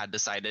to, or had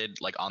decided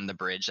like on the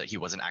bridge that he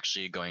wasn't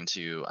actually going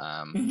to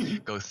Mm-hmm.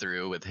 go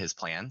through with his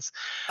plans.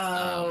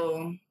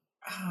 Um,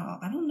 Oh,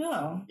 I don't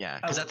know. yeah,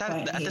 At because what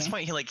point at this he?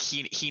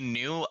 point he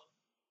knew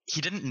he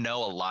didn't know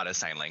a lot of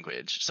sign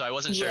language, so I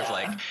wasn't sure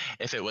Yeah.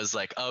 if it was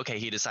like, oh, okay,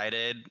 he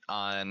decided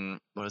on,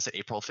 what was it,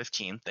 April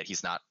 15th, that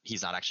he's not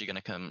actually going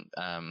to come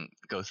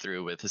go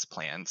through with his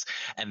plans,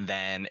 and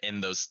then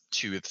in those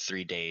 2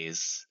 3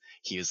 days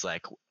he was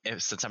like,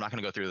 since I'm not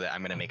going to go through that,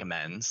 I'm going to make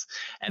amends,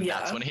 and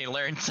that's Yeah. when he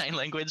learned sign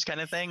language,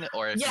 kind of thing,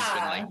 or if he's been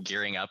Yeah. like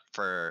gearing up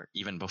for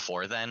even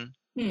before then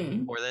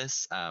Hmm. for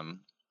this. I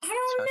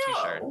Just not too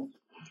sure. don't know.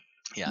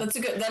 Yeah.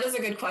 That is a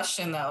good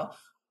question though.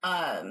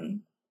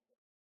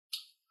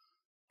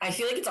 I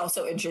feel like it's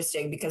also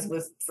interesting because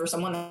for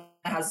someone that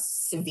has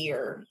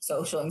severe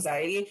social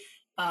anxiety,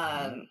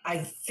 Hmm. I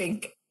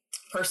think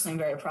personally I'm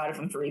very proud of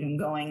him for even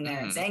going there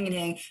and Hmm. saying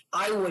anything.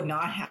 I would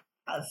not have.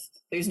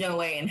 There's no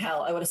way in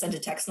hell I would have sent a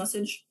text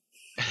message.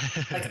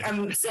 Like,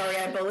 I'm sorry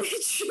I bullied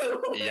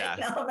you Yeah.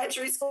 in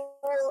elementary school.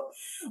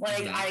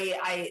 Like, Hmm.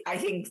 I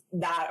think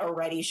that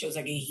already shows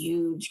like a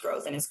huge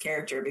growth in his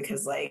character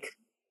because like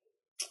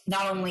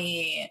not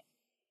only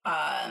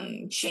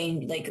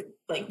change like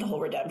the whole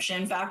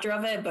redemption factor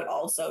of it, but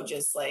also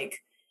just like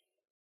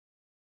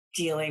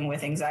dealing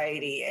with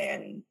anxiety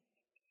and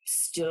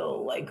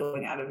still like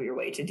going out of your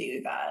way to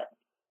do that.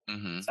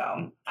 Hmm.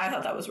 So I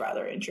thought that was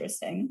rather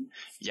interesting.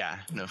 Yeah,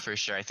 no, for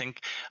sure. I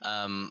think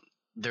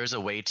there's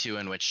a way too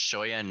in which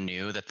Shoya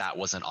knew that that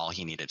wasn't all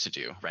he needed to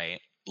do,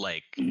 right?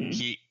 Like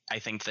Mm-hmm. I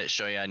think that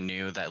Shoya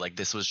knew that like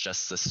this was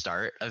just the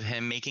start of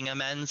him making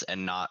amends,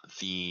 and not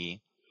the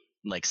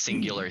like Mm-hmm.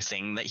 singular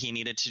thing that he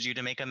needed to do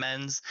to make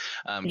amends.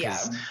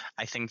 Because Yeah.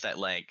 I think that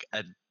like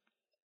a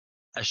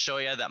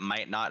Shoya that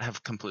might not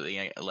have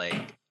completely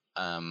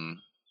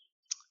um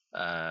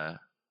uh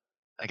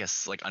I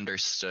guess like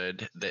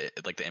understood the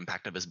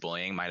impact of his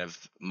bullying, might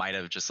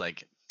have just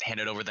like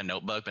handed over the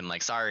notebook and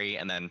like, sorry,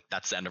 and then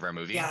that's the end of our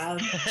movie, Yeah.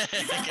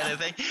 kind of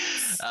thing.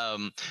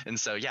 And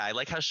so yeah, I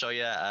like how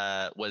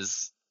Shoya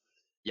was,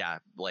 yeah,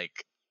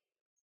 like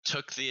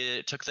took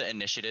the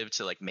initiative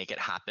to like make it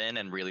happen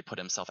and really put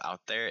himself out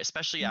there,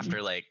 especially Mhm.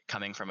 after like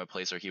coming from a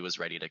place where he was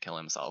ready to kill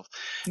himself.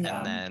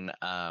 Yeah.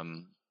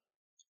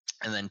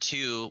 And then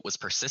two was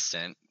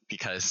persistent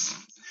because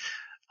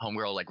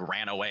homegirl like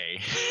ran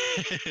away.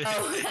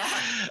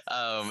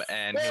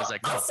 And he was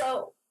like, no.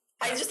 Also,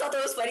 I just thought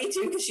that was funny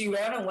too because she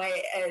ran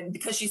away and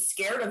because she's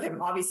scared of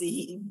him. Obviously,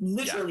 he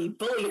literally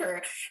bullied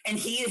her, and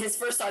his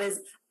first thought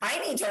is, "I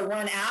need to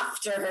run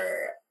after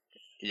her."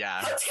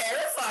 Yeah. How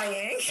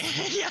terrifying.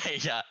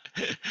 yeah,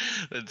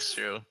 that's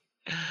true.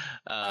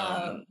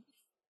 But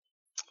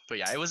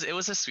yeah, it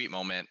was a sweet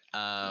moment.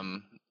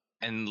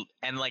 And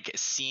like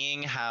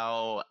seeing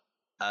how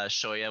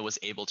Shoya was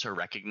able to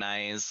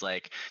recognize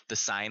like the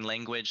sign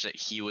language that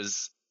he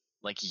was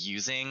like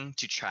using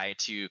to try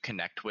to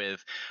connect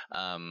with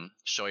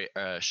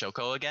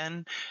Shoko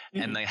again,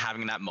 and like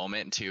having that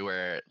moment too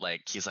where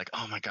like he's like,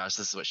 oh my gosh,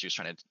 this is what she was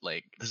trying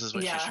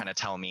to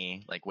tell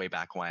me like way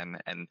back when,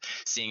 and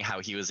seeing how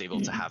he was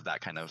able to have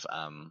that kind of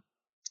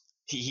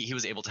he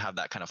was able to have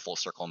that kind of full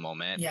circle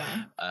moment.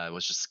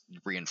 Was just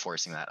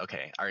reinforcing that,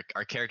 okay,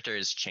 our character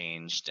has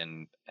changed,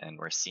 and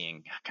we're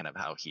seeing kind of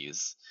how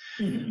he's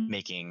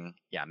making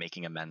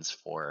amends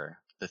for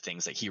the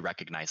things that he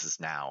recognizes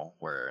now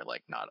were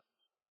like not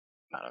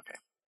okay.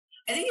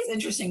 I think it's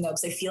interesting though,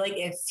 because I feel like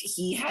if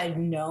he had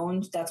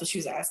known that's what she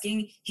was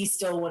asking, he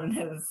still wouldn't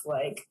have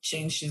like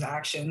changed his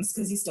actions,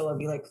 because he still would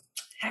be like,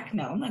 heck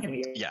no, I'm not gonna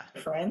be your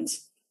friend.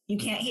 You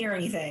can't hear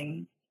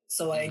anything.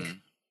 So like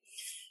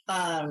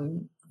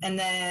and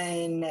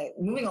then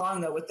moving along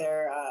though with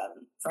their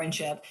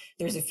friendship,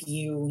 there's a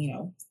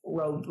few,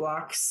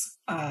 roadblocks.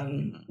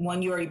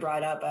 One you already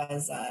brought up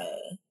as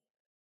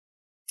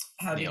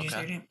how did you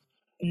say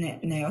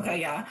it? Naoka,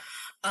 yeah.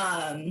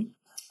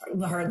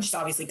 Her just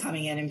obviously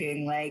coming in and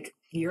being like,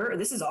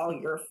 this is all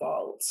your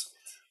fault.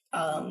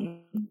 That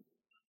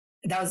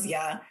was,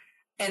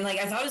 and like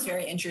I thought it was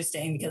very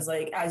interesting because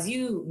like as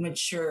you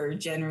mature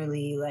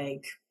generally,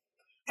 like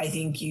I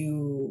think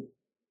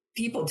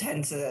people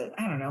tend to,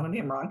 I don't know, maybe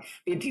I'm wrong,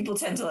 but people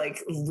tend to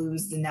like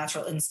lose the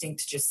natural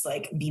instinct to just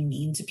like be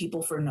mean to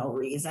people for no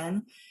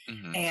reason.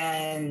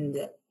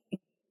 And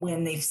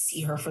when they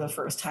see her for the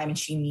first time and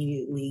she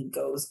immediately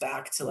goes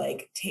back to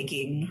like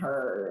taking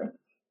her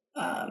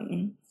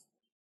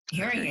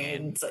hearing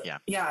aids. Yeah.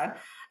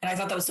 And I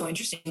thought that was so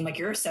interesting. Like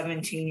you're a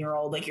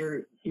 17-year-old, like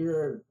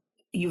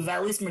you've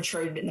at least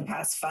matured in the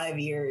past 5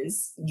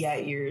 years,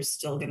 yet you're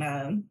still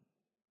gonna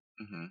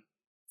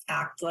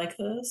act like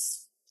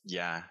this.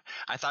 Yeah,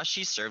 I thought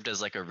she served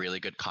as like a really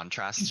good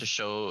contrast to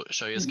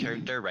Shoya's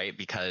character, right?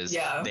 Because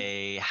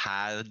they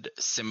had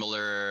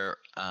similar,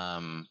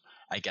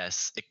 I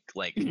guess,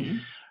 like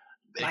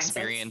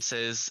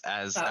experiences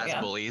as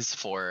bullies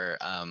for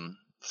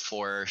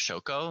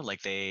Shoko.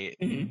 Like they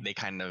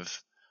kind of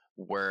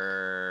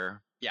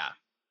were,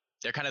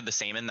 they're kind of the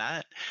same in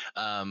that,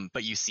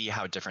 but you see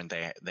how different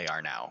they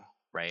are now,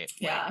 right?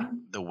 Like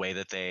the way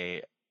that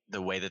they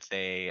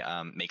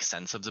make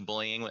sense of the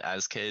bullying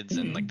as kids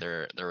and like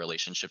their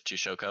relationship to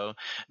Shoko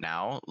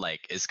now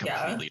like is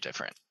completely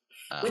different.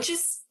 Which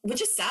is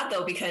sad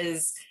though,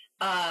 because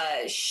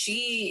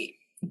she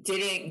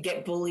didn't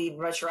get bullied in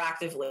return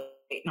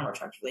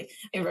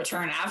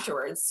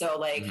afterwards. So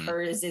like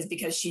hers is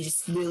because she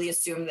just really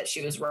assumed that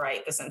she was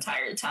right this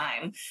entire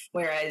time.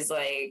 Whereas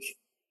like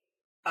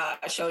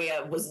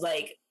Shoya was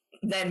like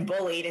then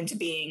bullied into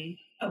being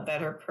a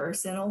better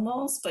person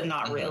almost, but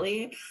not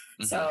really.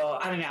 So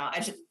I don't know.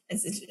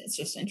 It's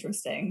just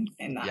interesting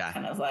in that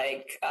kind of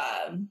like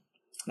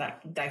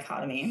that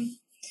dichotomy.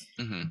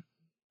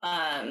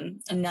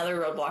 Another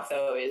roadblock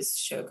though is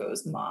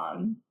Shoko's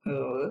mom,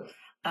 who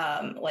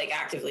like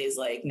actively is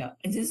like, no,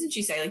 doesn't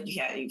she say like you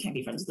can't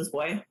be friends with this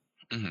boy?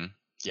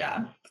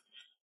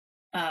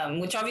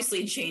 Which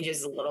obviously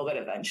changes a little bit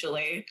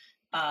eventually.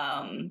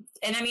 And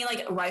I mean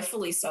like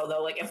rightfully so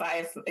though. Like if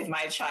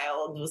my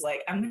child was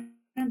like, I'm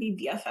gonna be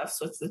BFFs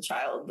with the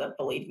child that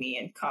bullied me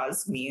and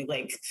caused me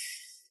like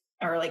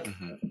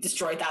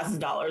destroyed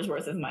 $1,000s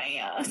worth of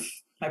my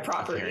my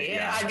property,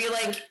 I'd be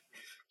like,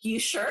 you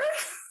sure?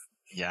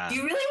 Do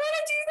you really want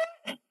to do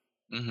that?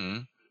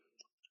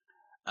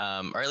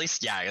 Or at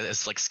least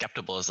it's like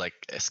skeptical as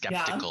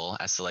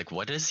to like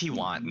what does he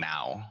want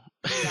now?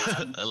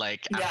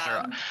 Like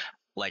after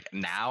like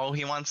now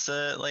he wants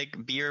to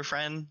like be your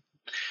friend.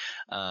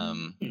 I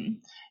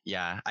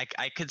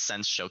could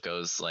sense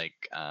Shoko's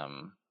like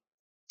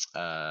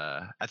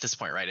at this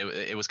point, right?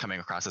 It was coming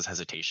across as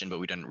hesitation, but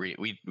we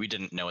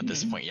didn't know at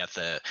this point yet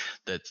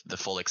the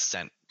full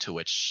extent to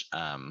which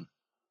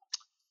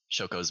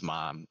Shoko's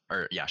mom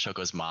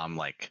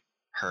like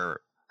her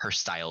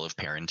style of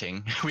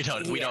parenting. We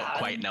don't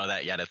quite know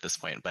that yet at this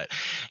point, but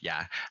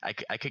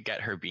I could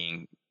get her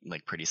being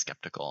like pretty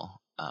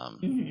skeptical. But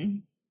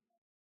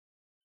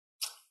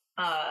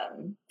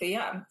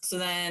so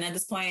then at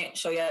this point,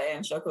 Shoya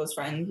and Shoko's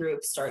friend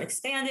group start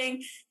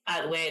expanding,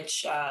 at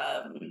which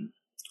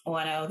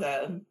Ueno,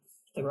 the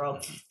girl,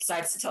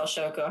 decides to tell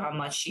Shoko how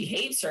much she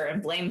hates her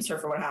and blames her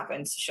for what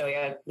happened to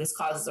Shoya. This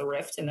causes a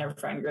rift in their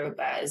friend group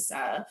as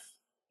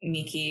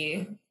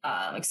Miki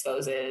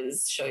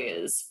exposes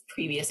Shoya's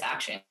previous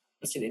actions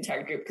to the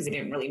entire group because they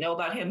didn't really know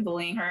about him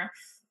bullying her.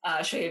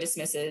 Shoya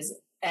dismisses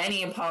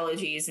any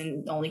apologies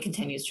and only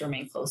continues to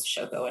remain close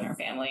to Shoko and her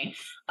family.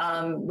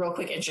 Real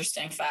quick,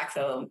 interesting fact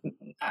though,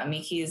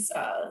 Miki's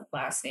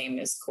last name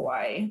is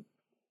Kawaii,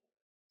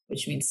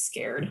 which means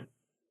scared.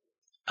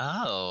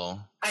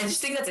 Oh. I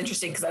just think that's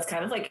interesting because that's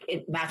kind of like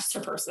it matches her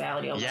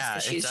personality almost. Yeah,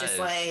 she's just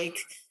like,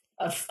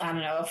 I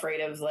don't know,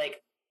 afraid of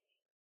like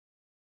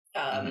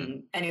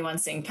anyone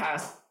seeing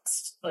past,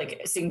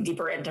 like seeing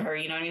deeper into her.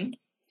 You know what I mean?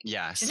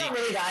 Yeah. She's not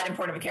really that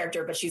important of a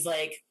character, but she's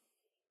like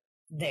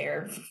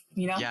there,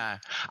 you know? Yeah.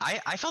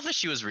 I felt that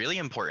she was really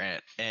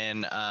important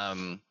and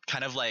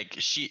kind of like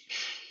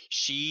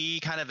she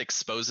kind of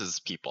exposes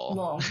people.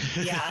 Well,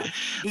 yeah.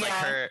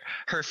 Like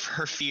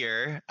her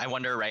fear, I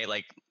wonder, right?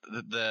 Like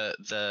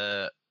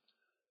the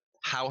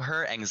how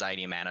her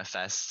anxiety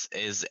manifests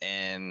is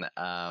in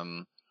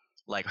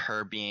like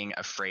her being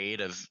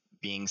afraid of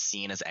being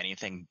seen as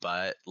anything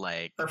but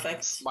like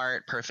perfect,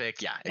 smart,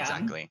 perfect. Yeah,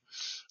 exactly.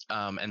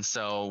 And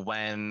so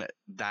when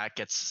that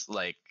gets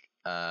like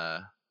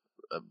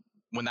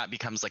when that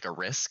becomes like a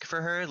risk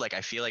for her, like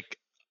I feel like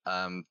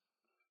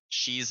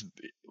she's,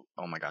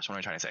 oh my gosh, what am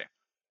I trying to say?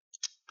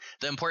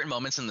 The important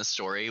moments in the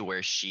story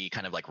where she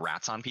kind of like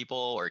rats on people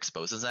or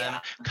exposes them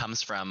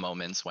comes from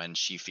moments when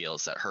she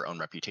feels that her own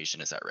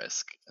reputation is at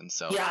risk. And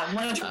so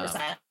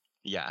 100%.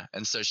 Yeah,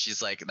 and so she's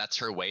like, that's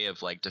her way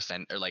of like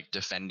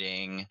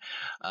defending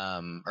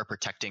or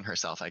protecting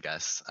herself, I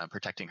guess,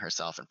 protecting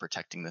herself and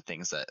protecting the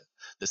things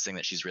this thing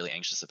that she's really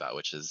anxious about,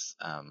 which is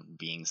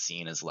being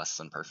seen as less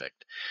than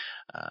perfect.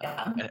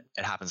 It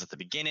happens at the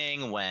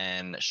beginning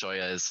when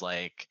Shoya is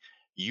like,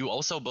 you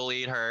also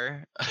bullied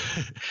her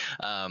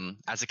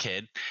as a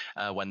kid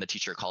when the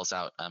teacher calls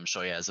out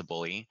Shoya as a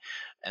bully,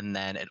 and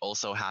then it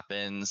also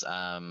happens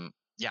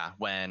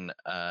when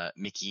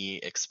Miki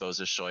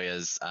exposes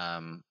Shoya's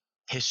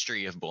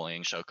history of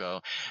bullying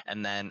Shoko,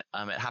 and then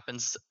it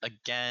happens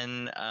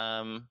again.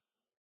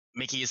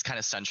 Miki is kind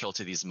of central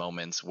to these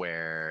moments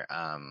where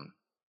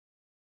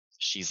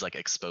she's like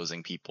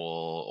exposing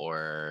people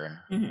or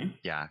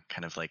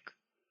kind of like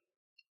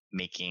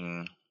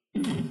making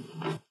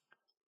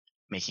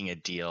a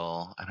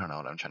deal. I don't know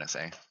what I'm trying to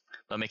say,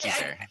 but Miki's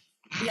there.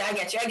 Yeah, I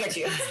get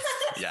you.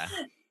 Yeah.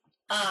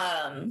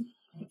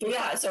 But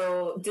yeah,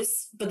 so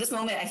this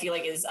moment I feel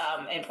like is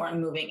important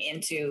moving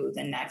into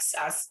the next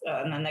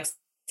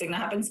thing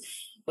that happens,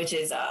 which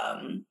is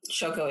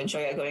Shoko and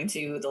Shoya going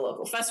to the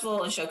local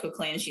festival, and Shoko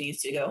claims she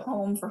needs to go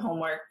home for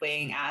homework,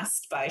 being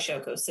asked by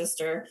Shoko's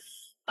sister.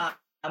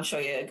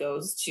 Shoya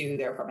goes to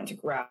their apartment to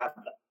grab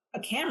a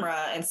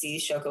camera and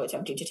sees Shoko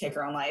attempting to take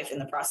her own life. In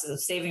the process of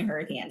saving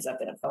her, he ends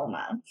up in a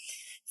coma.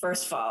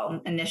 First of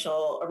all,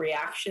 initial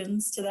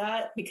reactions to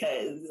that,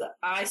 because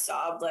I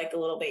sobbed like a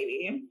little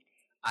baby.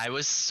 I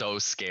was so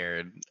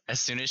scared as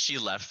soon as she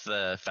left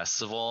the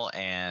festival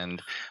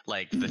and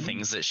like the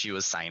things that she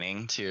was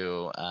signing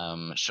to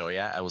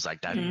Shoya. I was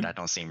like, that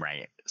don't seem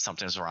right.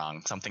 Something's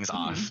wrong. Something's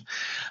off.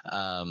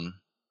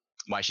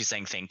 Why is she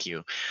saying thank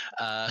you?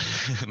 Yeah.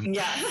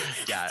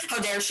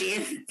 How dare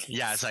she?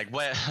 Yeah, it's like,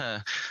 what?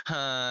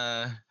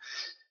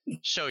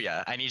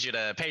 Shoya, I need you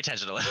to pay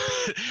attention to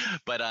it.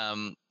 But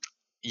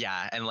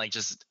yeah, and like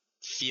just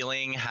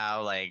feeling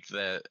how like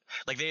they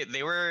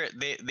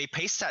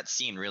paced that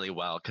scene really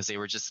well, because they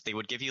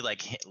would give you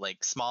like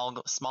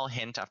small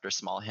hint after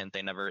small hint.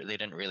 They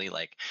didn't really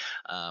like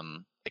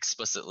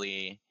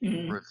explicitly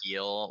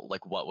reveal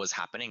like what was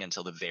happening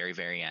until the very,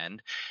 very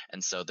end,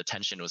 and so the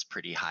tension was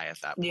pretty high at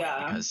that point,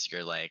 because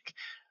you're like,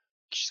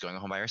 she's going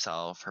home by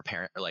herself, her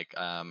parent, or like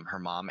her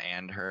mom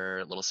and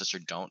her little sister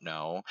don't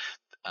know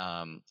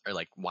or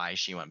like why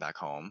she went back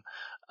home.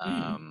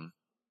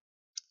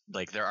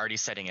 Like they're already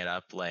setting it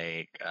up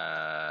like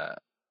that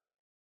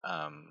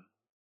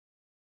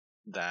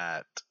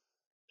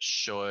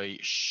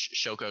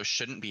Shoko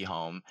shouldn't be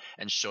home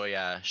and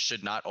Shoya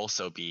should not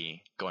also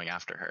be going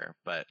after her,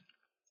 but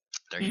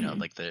there, you know,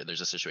 like there's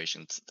a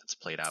situation that's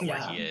played out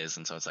where he is,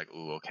 and so it's like,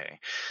 ooh, okay,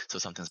 so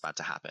something's about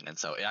to happen. And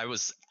so I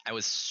was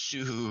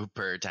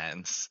super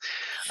tense.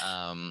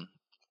 That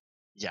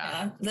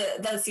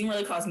scene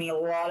really caused me a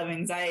lot of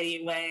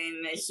anxiety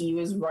when he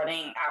was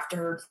running after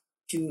her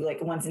to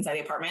like once inside the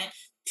apartment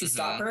to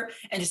stop her,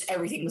 and just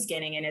everything was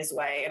getting in his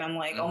way, and I'm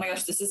like, oh my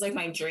gosh, this is like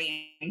my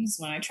dreams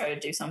when I try to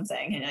do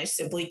something and I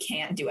simply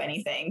can't do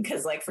anything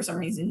because like for some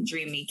reason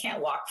Dream Me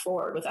can't walk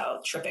forward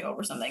without tripping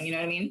over something, you know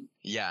what I mean?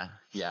 Yeah.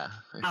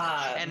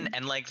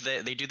 And like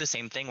they do the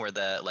same thing where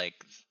the like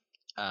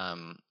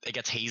it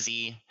gets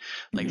hazy,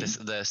 like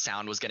the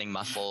sound was getting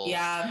muffled,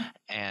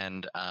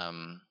 and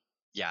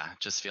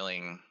just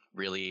feeling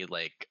really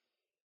like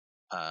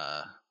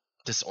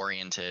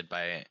disoriented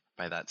by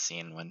that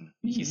scene when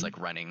he's like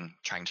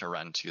trying to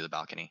run to the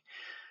balcony.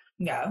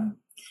 And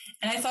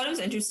I thought it was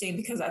interesting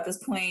because at this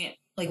point,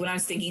 like when I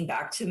was thinking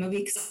back to the movie,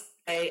 because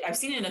I've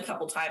seen it a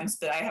couple times,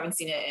 but I haven't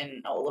seen it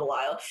in a little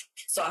while,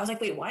 so I was like,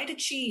 wait, why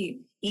did she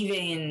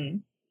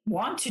even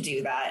want to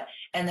do that?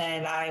 And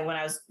then when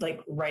I was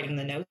like writing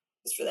the notes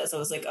for this. I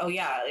was like, oh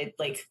yeah,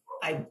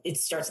 it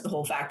starts with the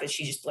whole fact that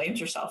she just blames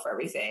herself for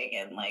everything,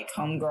 and like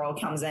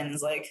homegirl comes in and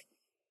is like,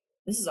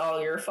 this is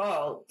all your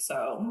fault.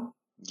 So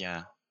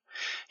Yeah.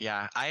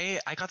 Yeah, I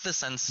got the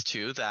sense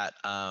too that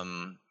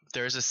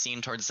there's a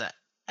scene towards the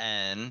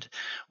end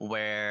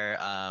where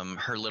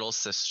her little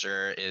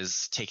sister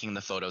is taking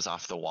the photos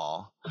off the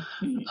wall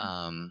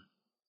um,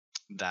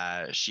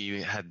 that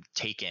she had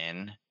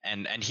taken,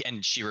 and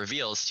she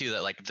reveals too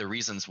that like the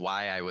reasons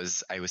why I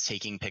was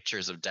taking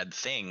pictures of dead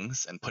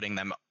things and putting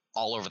them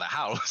all over the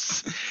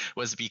house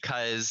was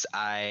because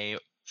I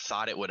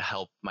thought it would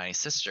help my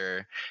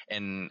sister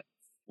in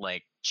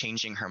like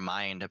changing her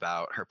mind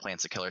about her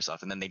plans to kill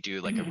herself. And then they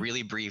do like a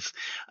really brief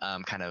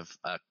kind of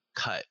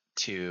cut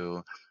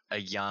to a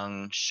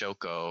young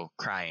Shoko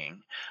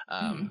crying,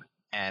 and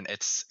and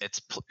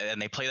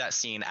they play that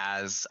scene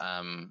as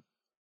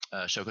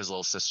Shoko's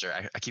little sister.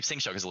 I keep saying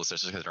Shoko's little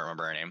sister because I don't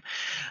remember her name.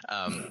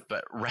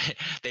 But right,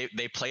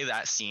 they play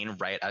that scene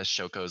right as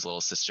Shoko's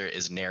little sister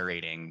is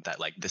narrating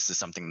that like this is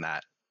something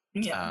that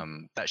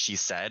that she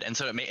said, and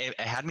so it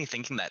had me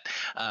thinking that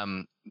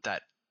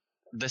that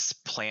this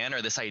plan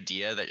or this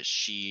idea that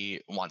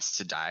she wants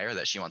to die or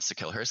that she wants to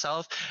kill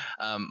herself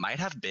might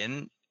have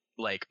been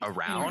like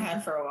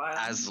around for a while,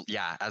 as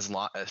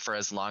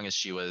long as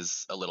she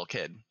was a little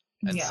kid.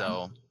 And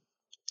so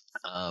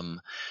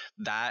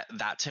that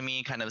to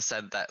me kind of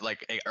said that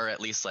like, or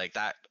at least like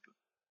that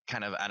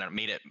kind of, I don't know,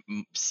 made it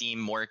seem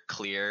more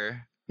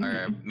clear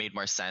or made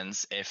more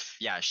sense if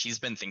she's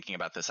been thinking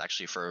about this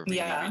actually for a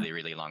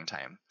really long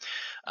time,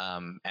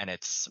 and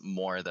it's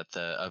more that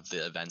the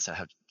events that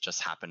have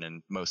just happened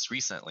and most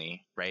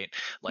recently, right,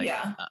 like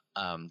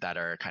that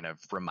are kind of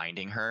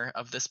reminding her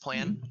of this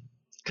plan.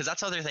 Because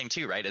that's the other thing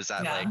too, right, is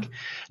that like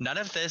none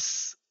of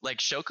this, like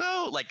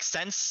Shoko, like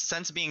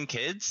since being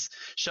kids,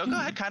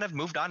 Shoko had kind of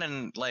moved on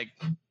and like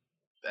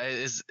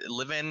was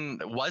living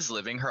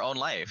her own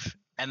life,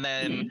 and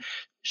then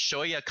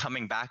Shoya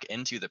coming back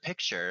into the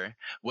picture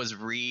was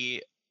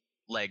bringing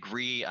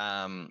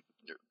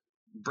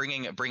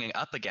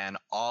up again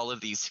all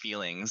of these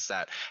feelings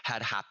that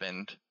had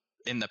happened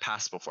in the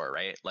past before,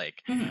 right?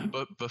 Like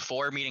but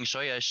before meeting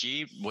Shoya,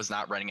 she was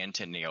not running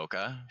into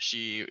Nyoka.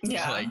 She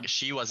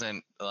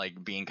wasn't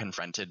like being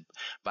confronted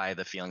by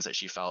the feelings that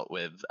she felt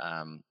with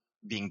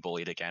being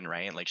bullied again,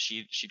 right? Like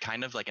she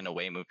kind of like in a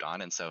way moved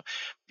on. And so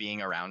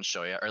being around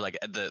Shoya, or like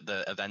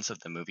the events of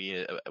the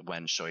movie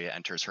when Shoya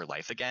enters her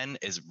life again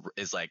is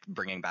like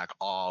bringing back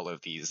all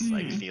of these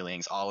like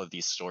feelings, all of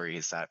these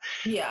stories that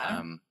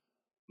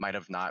might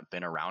have not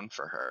been around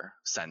for her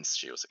since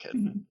she was a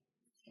kid.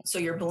 So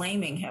you're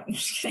blaming him.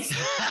 Just kidding.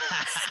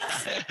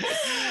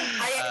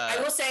 I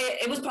will say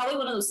it was probably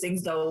one of those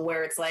things though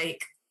where it's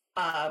like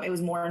it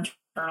was more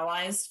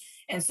internalized,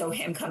 and so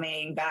him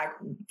coming back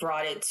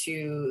brought it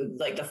to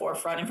like the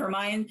forefront of her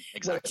mind.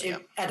 Exactly.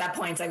 Which at that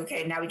point it's like,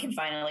 okay, now we can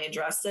finally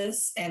address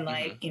this and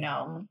like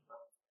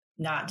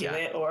not do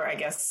it, or I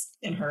guess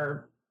in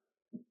her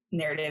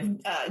narrative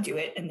do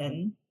it and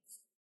then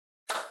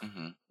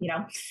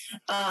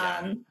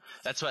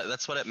that's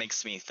what it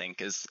makes me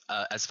think is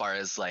as far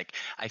as like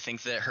I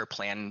think that her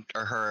plan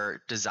or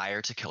her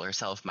desire to kill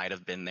herself might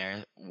have been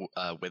there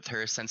with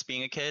her since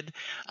being a kid,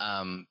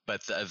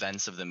 but the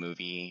events of the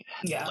movie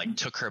like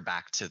took her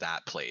back to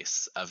that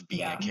place of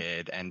being a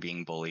kid and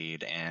being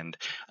bullied and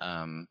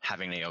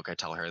having Nyoka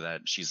tell her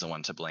that she's the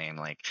one to blame.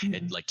 Like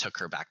it like took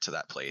her back to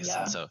that place.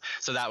 And so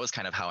that was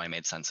kind of how I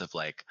made sense of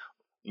like,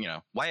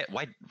 why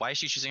is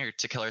she choosing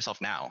to kill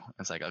herself now?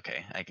 It's like,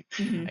 okay, I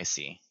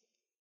see.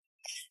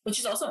 Which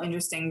is also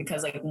interesting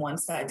because like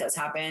once that does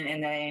happen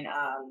and then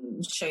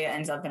Shoya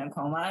ends up in a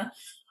coma,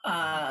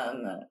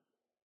 I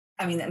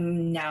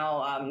mean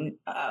now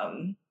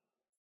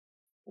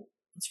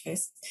what's her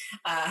face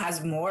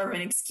has more of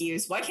an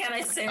excuse. Why can't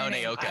I say her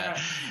name? Nyoka.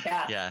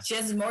 She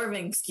has more of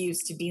an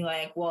excuse to be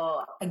like,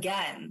 well,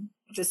 again,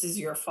 this is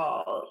your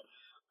fault.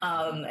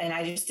 And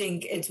I just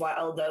think it's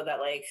wild though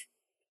that like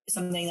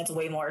something that's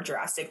way more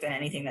drastic than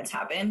anything that's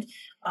happened,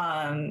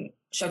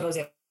 Shoko's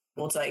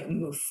able to like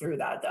move through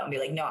that though and be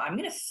like, no, I'm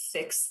gonna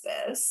fix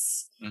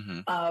this,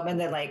 and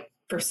then like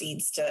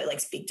proceeds to like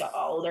speak to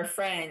all their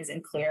friends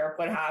and clear up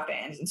what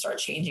happened and start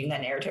changing that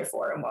narrative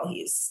for him while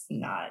he's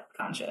not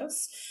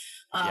conscious.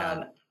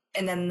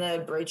 And then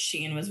the bridge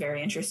scene was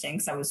very interesting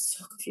because I was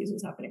so confused what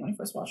was happening when I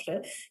first watched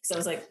it, because I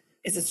was like,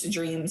 is this a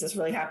dream? Is this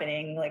really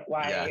happening? Like,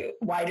 why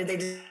did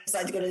they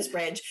decide to go to this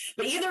bridge?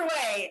 But either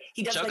way,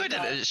 he does.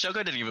 Shoko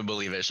didn't even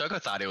believe it.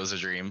 Shoko thought it was a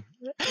dream.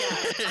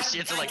 She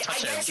had to like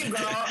touch him.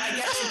 I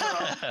get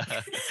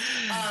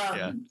you,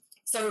 girl.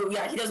 So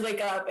he does wake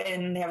up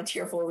and they have a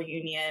tearful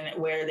reunion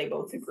where they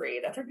both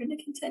agree that they're going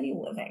to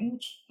continue living,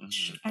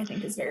 which I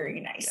think is very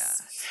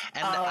nice.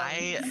 And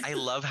I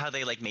love how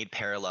they like made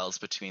parallels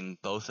between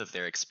both of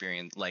their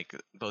experiences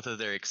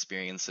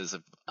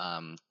of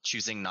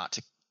choosing not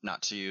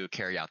to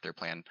carry out their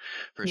plan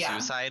for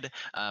suicide,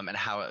 and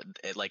how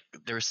it like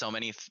there were so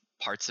many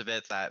parts of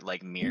it that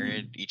like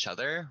mirrored each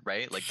other,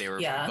 right? Like they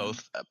were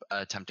both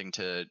attempting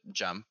to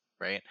jump,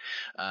 right?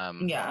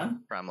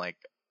 From like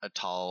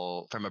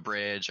tall from a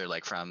bridge or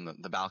like from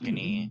the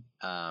balcony,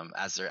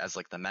 as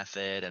like the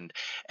method,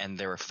 and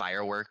there were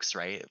fireworks,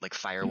 right? Like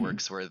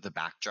fireworks were the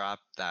backdrop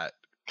that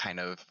kind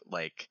of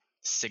like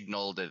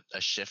signaled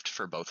a shift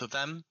for both of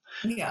them.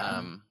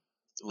 Yeah.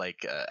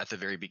 At the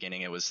very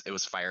beginning, it was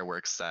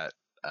fireworks that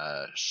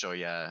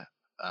Shoya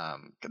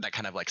that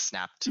kind of like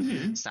snapped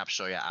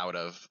Shoya out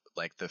of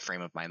like the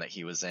frame of mind that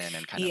he was in,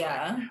 and kind of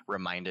like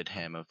reminded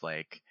him of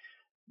like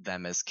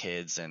them as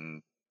kids,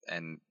 and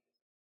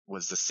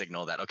was the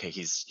signal that okay,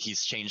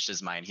 he's changed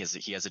his mind.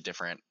 He has a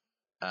different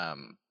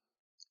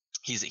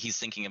he's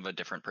thinking of a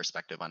different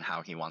perspective on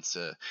how he wants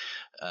to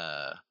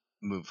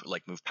move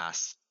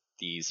past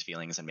these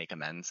feelings and make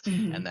amends.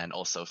 And then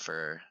also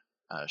for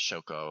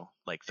Shoko,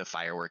 like the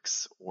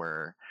fireworks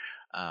were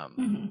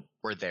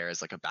there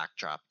as like a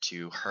backdrop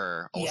to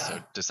her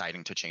also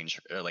deciding to change,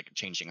 or like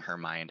changing her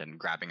mind and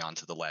grabbing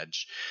onto the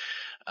ledge.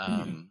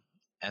 And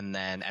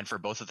for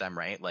both of them,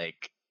 right,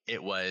 like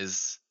it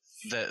was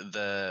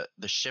the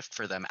shift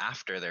for them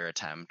after their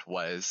attempt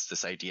was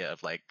this idea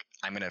of like,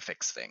 I'm gonna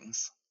fix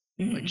things.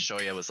 Like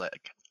Shoya was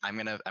like, I'm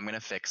gonna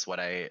fix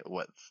like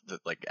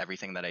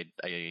everything that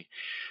I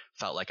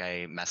felt like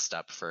I messed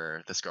up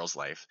for this girl's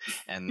life.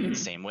 And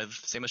same with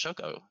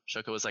Shoko.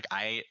 Shoko was like,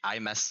 I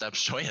messed up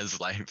Shoya's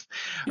life,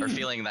 or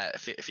feeling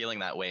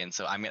that way, and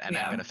so I'm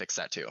gonna fix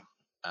that too.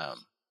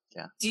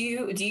 Do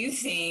you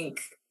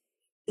think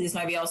this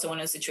might be also one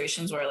of those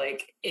situations where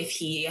like if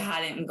he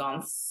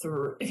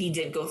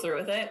did go through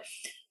with it,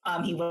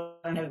 he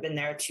wouldn't have been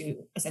there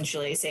to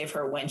essentially save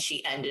her when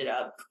she ended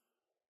up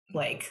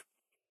like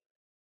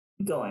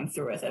going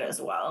through with it as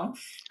well?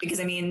 Because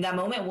I mean, that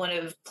moment would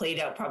have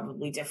played out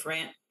probably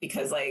different,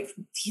 because like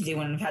they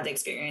wouldn't have had the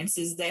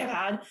experiences they have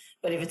had.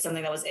 But if it's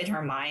something that was in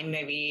her mind,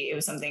 maybe it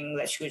was something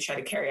that she would try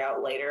to carry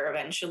out later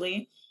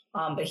eventually.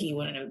 But he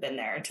wouldn't have been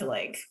there to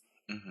like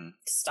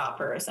stop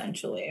her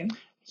essentially.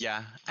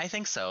 Yeah, I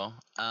think so.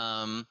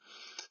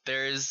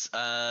 There's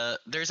a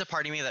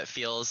part of me that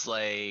feels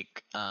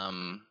like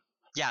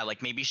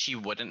like maybe she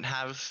wouldn't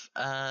have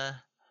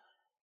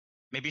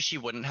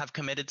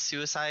committed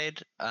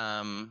suicide,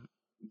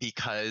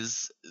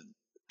 because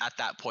at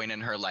that point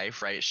in her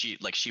life, right,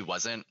 she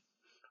wasn't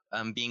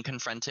being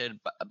confronted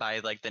by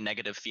like the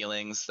negative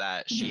feelings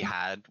that she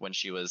had when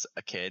she was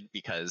a kid,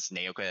 because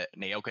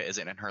Naoka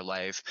isn't in her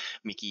life,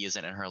 Miki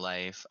isn't in her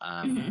life,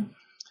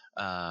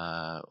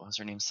 what was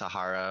her name,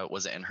 Sahara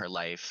wasn't in her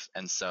life,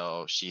 and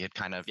so she had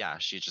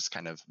she just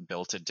kind of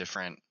built a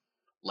different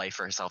life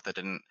for herself that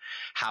didn't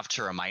have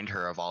to remind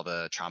her of all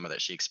the trauma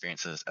that she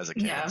experiences as a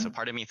kid. So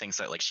part of me thinks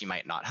that like she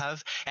might not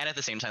have, and at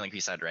the same time, like we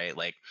said, right,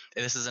 like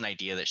this is an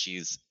idea that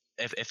she's,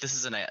 if this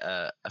is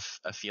a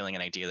feeling,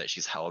 an idea that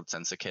she's held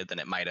since a kid, then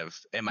it might have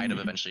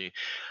eventually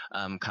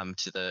come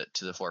to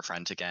the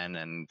forefront again,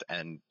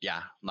 and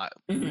not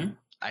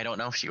I don't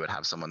know if she would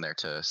have someone there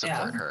to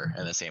support her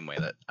in the same way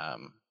that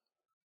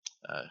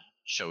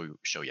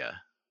Shoya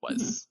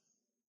was.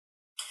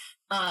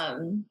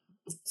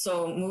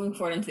 So moving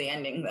forward into the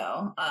ending,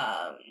 though,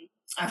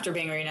 after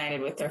being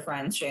reunited with their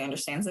friends, Shay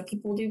understands that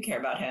people do care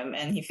about him,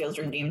 and he feels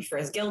redeemed for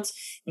his guilt.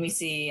 And we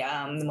see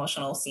the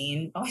emotional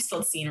scene. Oh, I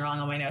spelled scene wrong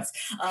on my notes.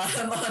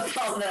 Of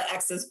all the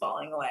exes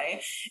falling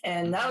away,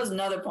 and that was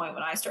another point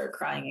when I started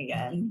crying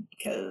again,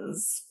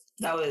 because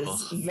that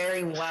was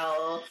very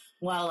well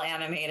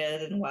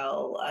animated and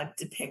well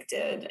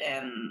depicted,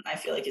 and I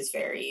feel like it's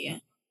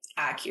very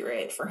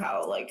accurate for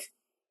how like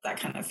that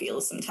kind of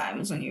feels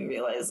sometimes when you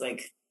realize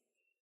like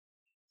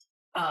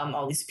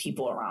all these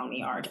people around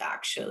me aren't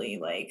actually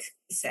like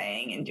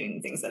saying and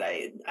doing things that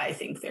I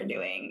think they're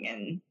doing,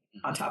 and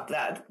on top of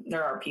that,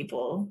 there are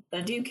people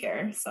that do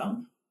care.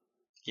 So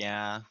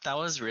yeah, that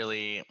was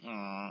really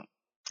that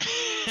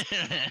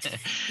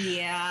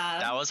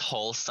was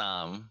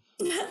wholesome.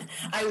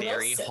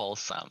 Very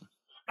wholesome.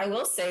 I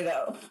will say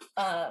though,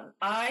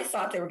 I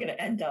thought they were going to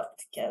end up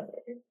together.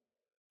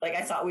 Like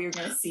I thought we were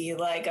going to see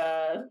like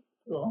a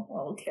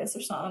little kiss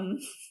or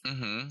something.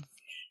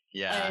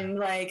 Yeah. And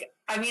like,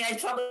 I mean,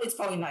 it's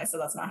probably nice that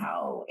that's not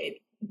how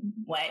it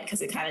went,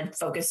 because it kind of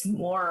focused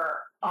more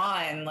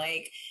on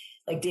like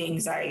the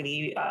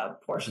anxiety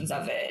portions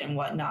of it and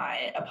whatnot,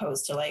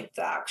 opposed to like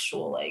the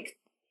actual like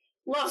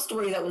love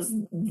story that was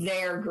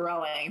there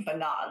growing, but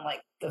not on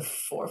like the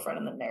forefront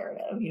of the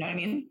narrative. You know what I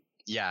mean?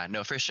 Yeah,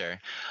 no, for sure.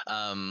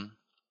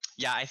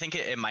 Yeah, I think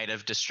it might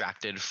have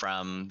distracted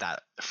from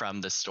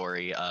the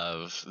story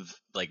of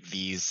like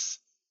these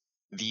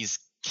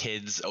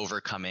kids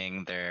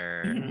overcoming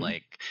their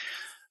like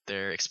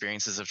their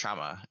experiences of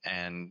trauma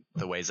and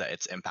the ways that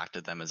it's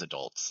impacted them as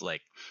adults.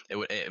 Like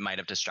it might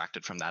have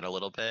distracted from that a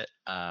little bit,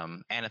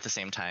 and at the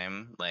same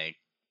time, like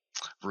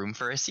room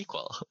for a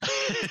sequel.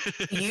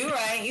 You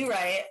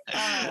right.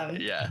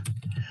 Yeah,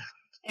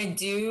 I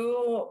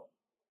do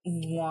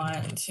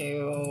want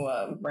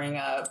to bring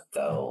up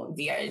though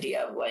the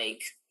idea of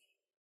like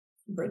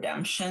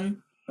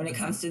redemption when it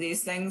comes to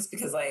these things,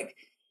 because like,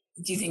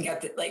 do you think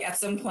at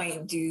some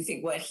point, do you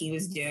think what he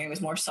was doing was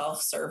more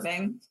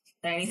self-serving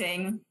than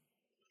anything?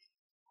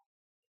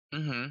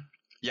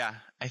 Yeah,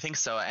 I think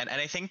so. And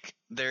I think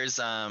there's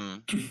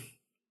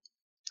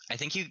I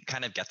think you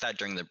kind of get that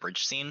during the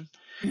bridge scene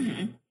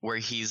Mhm. where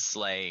he's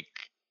like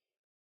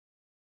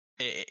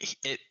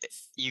it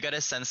you get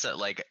a sense that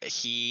like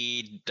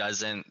he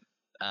doesn't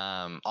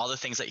all the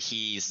things that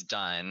he's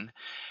done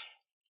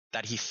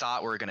that he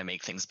thought were going to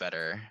make things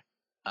better,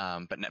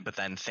 but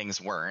then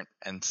things weren't,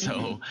 and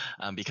so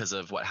Mhm. because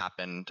of what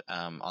happened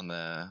on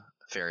the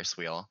Ferris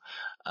wheel,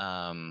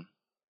 um,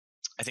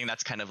 I think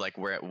that's kind of like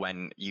where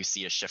when you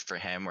see a shift for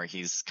him, where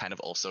he's kind of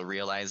also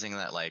realizing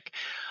that like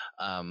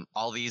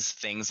all these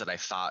things that I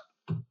thought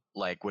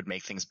like would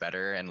make things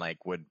better and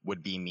like would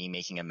be me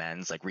making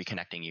amends, like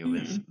reconnecting you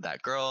with Mhm.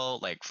 that girl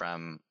like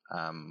from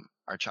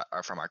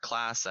or from our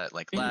class that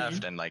like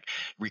left, Mhm. and like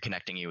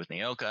reconnecting you with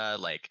Naoka,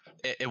 like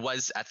it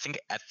was, I think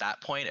at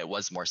that point it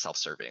was more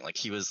self-serving. Like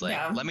he was like,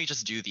 Yeah. let me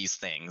just do these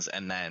things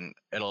and then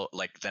it'll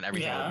like then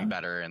everything will be Yeah.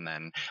 better and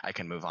then I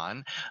can move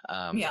on.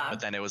 Yeah.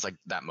 But then it was like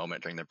that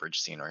moment during the bridge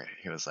scene where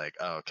he was like,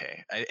 oh,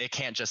 okay, it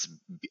can't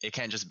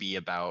just be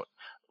about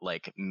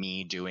like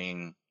me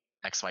doing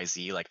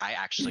XYZ. Like I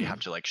actually have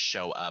Mhm. to like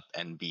show up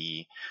and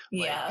be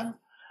like Yeah.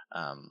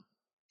 um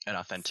an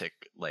authentic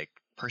like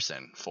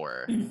person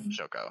for Mhm.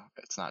 Shoko.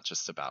 It's not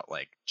just about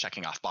like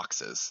checking off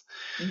boxes.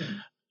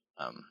 Mhm.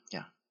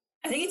 Yeah.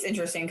 I think it's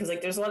interesting because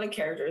like there's a lot of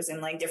characters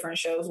in like different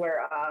shows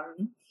where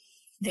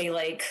they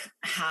like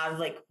have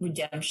like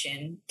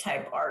redemption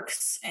type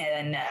arcs,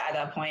 and at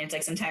that point it's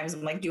like sometimes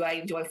I'm like, do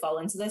I fall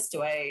into this?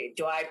 Do I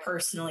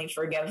personally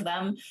forgive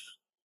them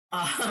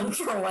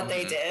for what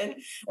they Mm-hmm.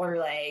 did, or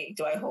like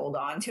do I hold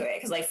on to it?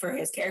 Because like for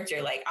his character,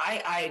 like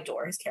I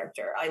adore his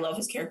character. I love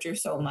his character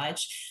so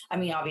much. I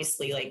mean,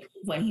 obviously, like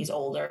when he's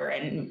older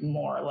and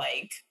more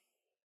like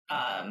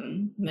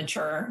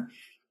mature,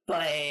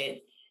 but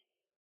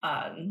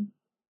um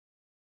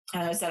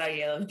it's that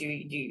idea of do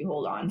you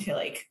hold on to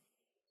like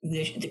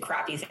the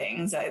crappy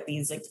things that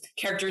these like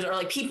characters or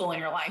like people in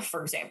your life,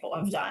 for example,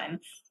 have done,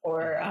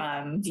 or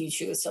Mm-hmm. do you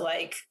choose to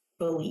like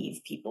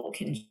believe people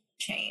can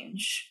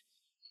change?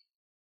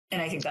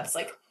 And I think that's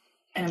like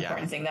an Yeah.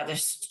 important thing that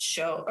this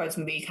show or this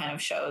movie kind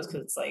of shows,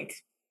 because it's like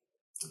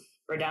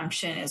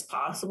redemption is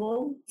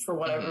possible for Mm-hmm.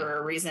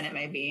 whatever reason it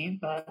may be,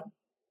 but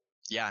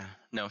Yeah,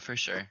 no, for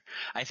sure.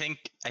 I think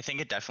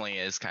it definitely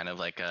is kind of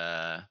like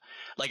a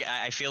like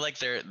I feel like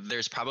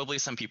there's probably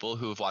some people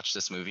who have watched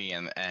this movie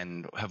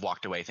and have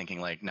walked away thinking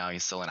like, no,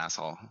 he's still an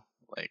asshole.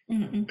 Like,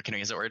 mm-mm. can I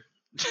use that word?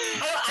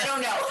 I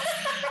don't know.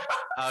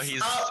 Oh,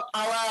 he's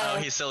I'll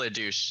he's still a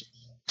douche.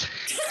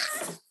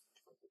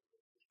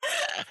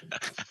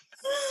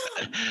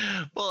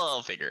 Well,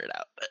 I'll figure it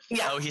out.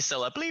 yeah. Oh, he's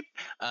still a bleep.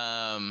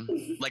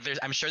 Like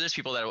I'm sure there's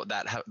people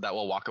that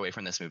will walk away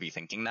from this movie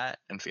thinking that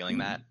and feeling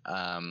that,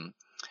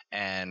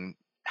 and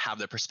have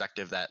the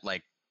perspective that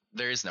like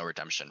there is no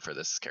redemption for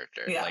this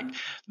character. Yeah. Like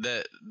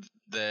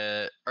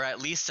the or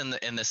at least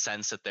in the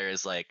sense that there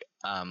is like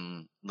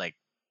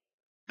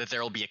that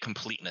there will be a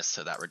completeness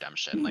to that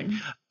redemption. Like,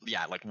 Mhm.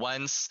 yeah, like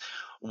once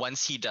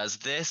he does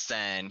this,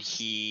 then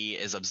he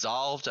is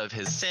absolved of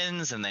his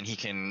sins, and then he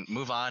can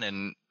move on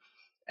and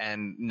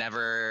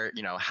never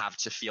have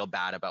to feel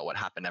bad about what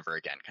happened ever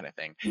again, kind of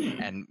thing. Mhm.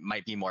 And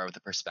might be more of the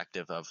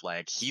perspective of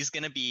like he's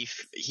gonna be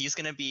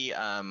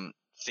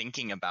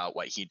thinking about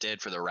what he did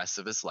for the rest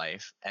of his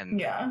life,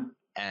 Yeah.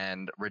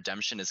 and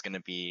redemption is going to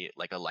be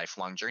like a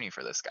lifelong journey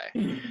for this guy,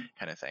 Mhm.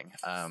 kind of thing.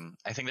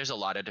 I think there's a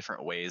lot of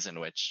different ways in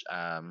which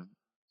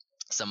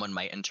someone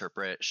might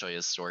interpret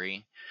Shoya's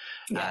story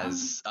Yeah.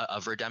 as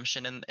of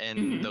redemption in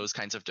Mhm. those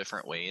kinds of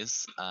different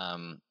ways.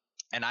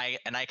 And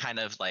I kind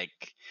of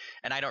like,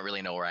 and I don't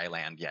really know where I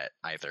land yet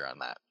either on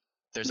that.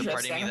 There's a part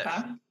of Interesting. me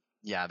that, Okay.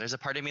 yeah, there's a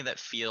part of me that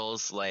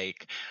feels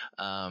like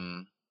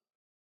um,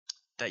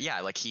 that, yeah,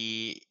 like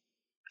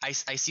I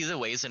see the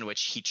ways in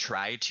which he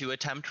tried to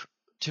attempt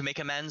to make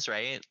amends,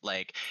 right?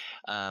 Like,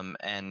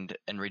 and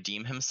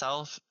redeem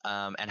himself,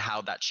 and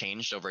how that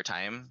changed over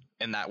time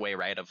in that way,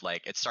 right? Of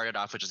like, it started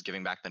off with just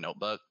giving back the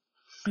notebook,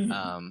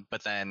 Mhm.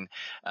 but then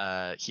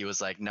he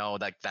was like, no,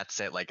 like that's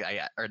it, like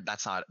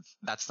that's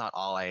not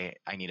all I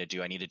need to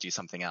do. I need to do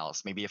something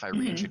else. Maybe if I Mhm.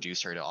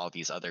 reintroduce her to all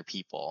these other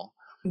people,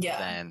 Yeah.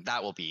 then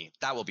that will be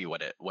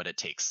what it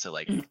takes to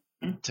like Mhm.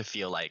 to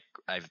feel like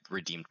I've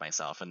redeemed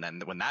myself. And then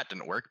when that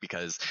didn't work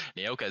because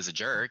Naoka is a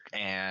jerk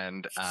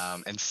and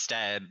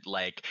instead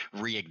like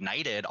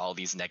reignited all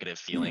these negative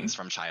feelings Mhm.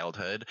 from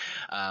childhood,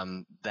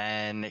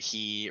 then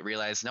he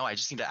realized, no, I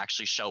just need to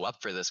actually show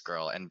up for this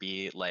girl and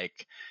be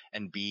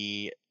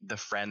the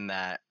friend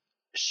that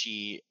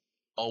she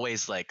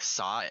always like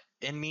saw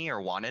in me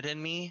or wanted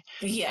in me,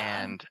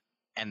 Yeah.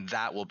 and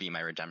that will be my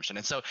redemption.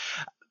 And so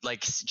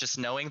like just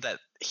knowing that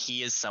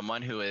he is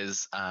someone who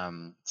is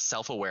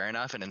self-aware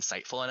enough and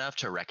insightful enough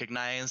to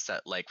recognize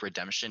that like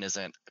redemption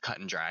isn't cut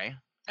and dry,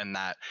 and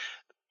that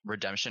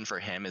redemption for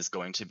him is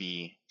going to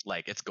be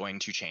like it's going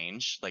to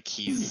change. Like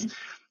Mhm.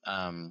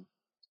 um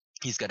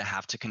he's going to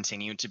have to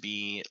continue to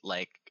be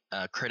like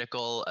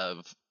critical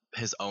of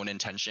his own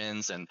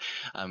intentions and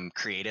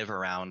creative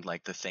around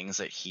like the things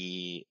that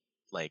he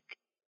like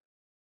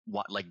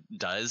what like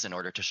does in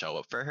order to show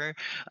up for her.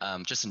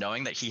 Just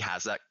knowing that he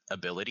has that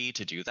ability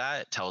to do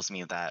that tells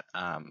me that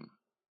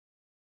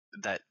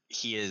that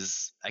he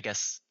is, I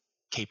guess,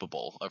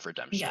 capable of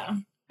redemption. Yeah.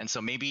 And so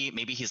maybe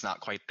he's not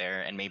quite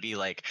there, and maybe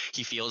like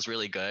he feels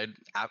really good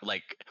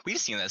like we've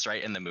seen this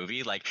right in the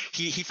movie, like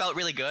he felt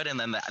really good, and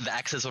then the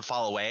exes would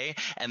fall away,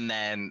 and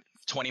then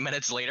 20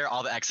 minutes later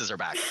all the exes are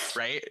back,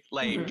 right?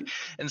 Like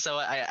and so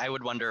I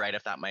would wonder, right,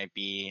 if that might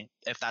be,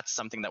 if that's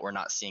something that we're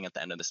not seeing at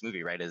the end of this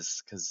movie, right,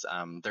 is because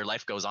their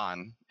life goes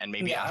on, and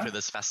maybe after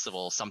this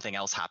festival something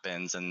else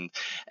happens, and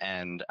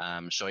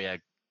Shoya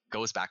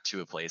goes back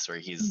to a place where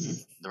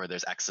he's where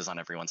there's X's on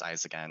everyone's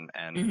eyes again,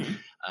 and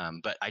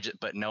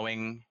but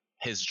knowing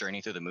his journey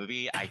through the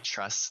movie, I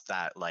trust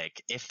that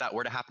like if that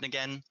were to happen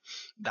again,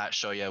 that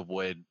Shoya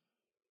would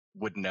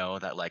know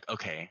that like,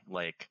 okay,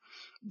 like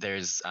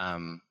there's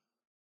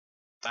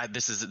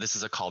this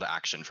is a call to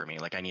action for me,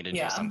 like I need to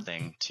do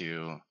something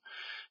to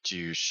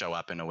show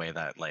up in a way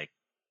that like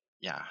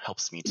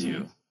helps me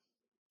too.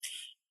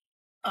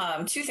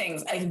 Two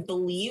things. I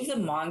believe the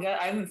manga,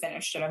 I haven't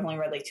finished it, I've only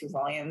read like 2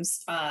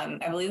 volumes.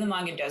 I believe the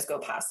manga does go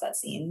past that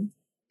scene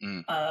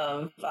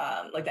of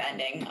like the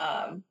ending.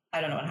 I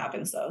don't know what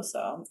happens though,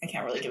 so I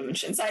can't really give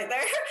much insight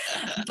there.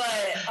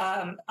 But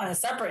on a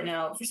separate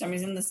note, for some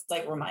reason this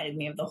like reminded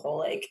me of the whole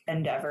like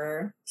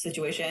Endeavor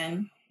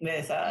situation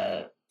with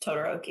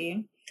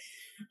Todoroki,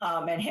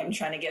 and him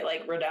trying to get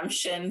like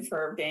redemption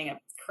for being a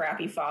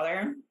crappy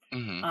father.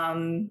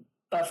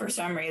 But for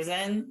some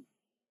reason,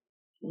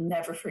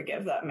 never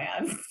forgive that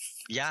man.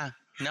 Yeah,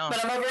 no.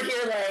 But I'm over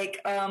here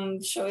like,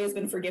 Shoya's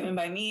been forgiven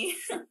by me.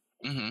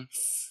 And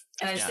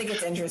I just think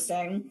it's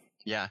interesting.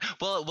 Yeah.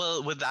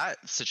 Well, with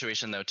that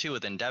situation though too,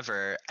 with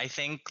Endeavor, I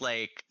think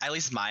like at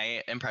least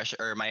my impression,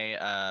 or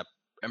my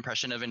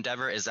impression of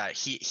Endeavor is that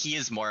he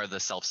is more of the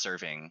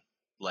self-serving,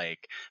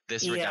 like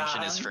this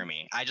redemption is for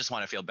me. I just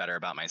want to feel better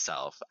about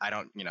myself. I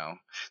don't,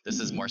 this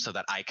is more so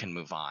that I can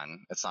move on.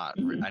 It's not,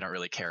 I don't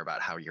really care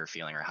about how you're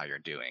feeling or how you're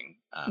doing.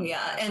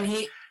 And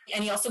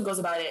he also goes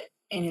about it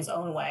in his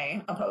own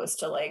way, opposed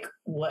to like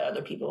what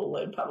other people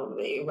would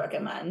probably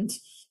recommend.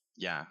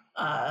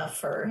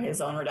 For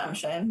his own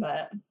redemption,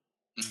 but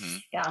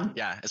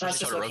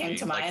especially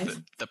Todoroki, like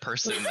the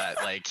person that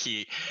like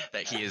he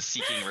is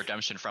seeking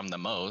redemption from the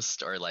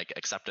most, or like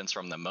acceptance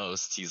from the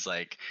most. He's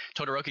like,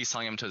 Todoroki's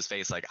telling him to his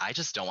face like, I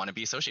just don't want to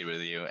be associated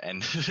with you,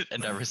 and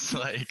Endeavor's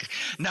like,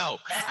 no,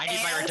 I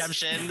need my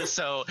redemption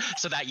so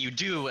that you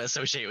do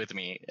associate with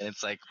me. And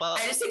it's like, well,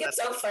 I just think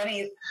it's so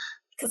funny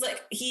because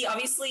like he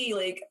obviously,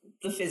 like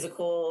the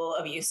physical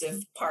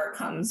abusive part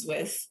comes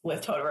with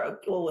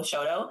Todoroki, well, with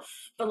Shoto,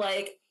 but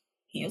like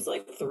he has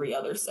like 3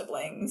 other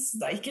siblings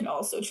that he can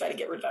also try to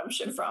get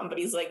redemption from, but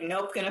he's like,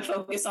 nope, gonna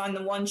focus on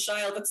the one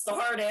child that's the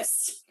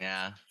hardest.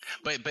 Yeah,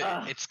 but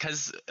it's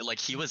because like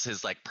he was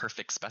his like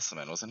perfect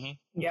specimen, wasn't he?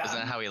 Yeah, isn't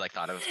that how he like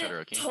thought of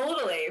Todoroki?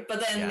 Totally.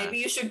 But then maybe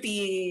you should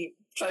be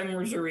trying to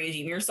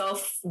redeem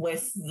yourself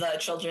with the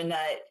children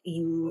that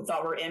you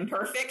thought were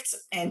imperfect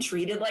and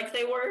treated like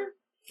they were.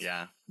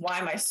 Yeah. Why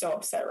am I so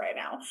upset right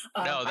now?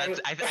 No,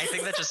 that's I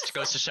think that just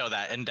goes to show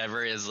that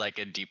Endeavor is like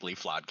a deeply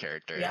flawed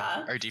character.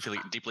 Yeah. Or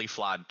deeply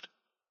flawed.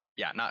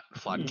 Yeah, not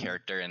flawed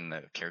character, and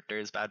the character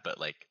is bad, but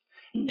like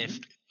if,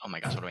 oh my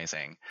gosh, what am I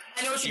saying?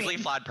 I know what you mean.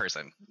 Deeply flawed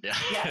person. Yeah.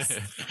 Yes.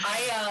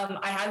 I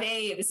have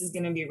this is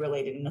going to be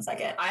related in a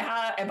second.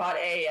 I bought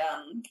a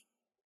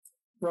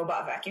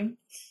robot vacuum.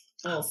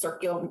 Little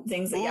circular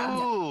things that I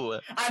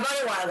bought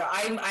it a while ago.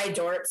 I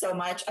adore it so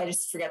much. I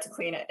just forget to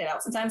clean it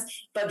out sometimes.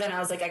 But then I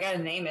was like, I gotta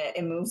name it.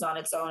 It moves on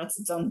its own. It's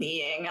its own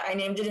being. I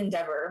named it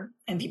Endeavor,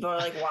 and people are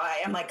like,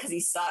 "Why?" I'm like, "Cause he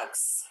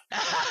sucks."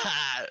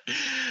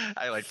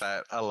 I like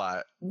that a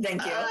lot.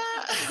 Thank you.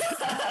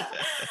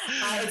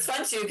 It's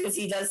fun too because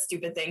he does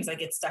stupid things, like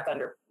get stuck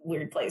under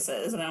weird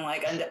places, and I'm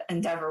like,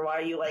 Endeavor, why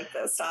are you like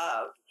this?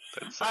 Stop.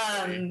 So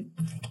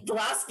the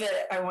last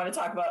bit I want to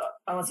talk about,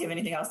 unless you have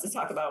anything else to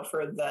talk about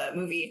for the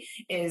movie,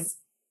 is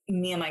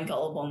me and my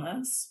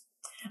gullibleness.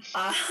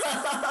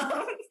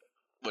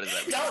 What is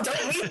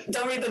that?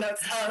 Don't read the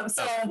notes.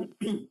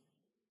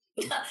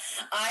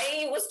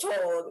 I was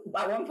told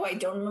at one point,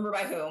 don't remember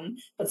by whom,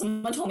 but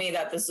someone told me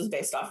that this was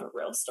based off a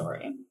real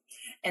story,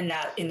 and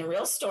that in the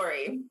real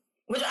story,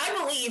 which I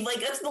believe, like,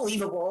 that's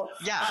believable.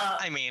 Yeah,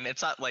 I mean,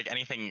 it's not like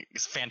anything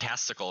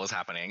fantastical is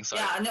happening. So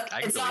yeah,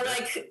 it's not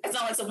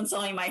like someone's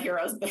telling me my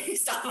hero's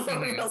based off of a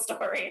real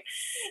story.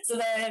 So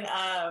then,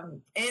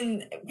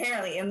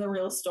 apparently in the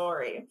real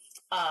story,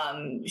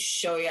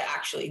 Shoya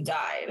actually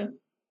died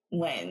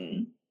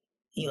when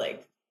he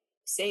like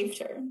saved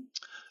her.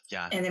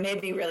 Yeah, and it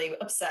made me really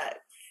upset.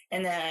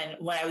 And then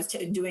when I was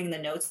doing the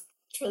notes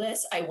for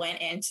this, I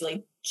went in to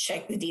like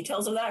check the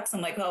details of that because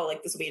I'm like, oh,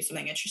 like this will be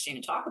something interesting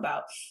to talk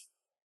about.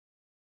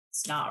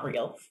 It's not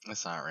real.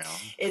 It's not real.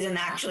 It didn't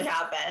actually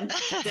happen.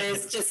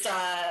 There's just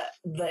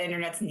the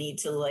internet's need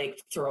to like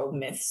throw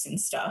myths and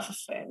stuff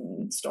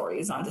and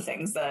stories onto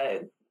things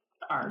that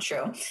aren't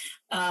true.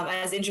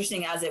 As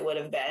interesting as it would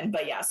have been.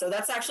 But yeah, so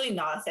that's actually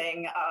not a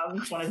thing.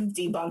 Just want to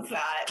debunk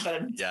that.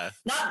 But yeah,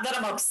 not that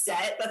I'm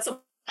upset that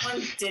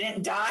one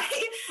didn't die.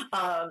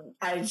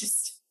 I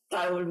just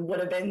thought it would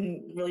have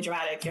been really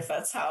dramatic if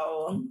that's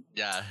how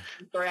Yeah,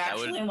 story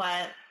actually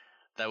went.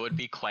 That would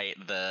be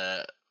quite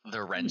the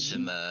wrench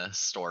in the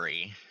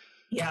story.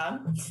 Yeah.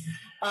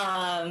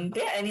 Yeah,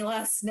 any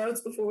last notes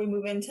before we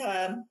move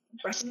into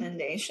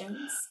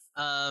recommendations?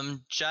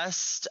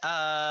 Just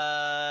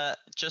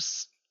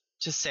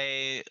to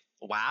say,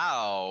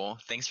 wow,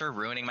 thanks for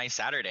ruining my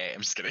Saturday.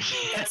 I'm just kidding.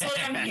 That's what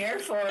I'm here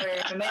for.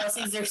 The male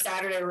sees their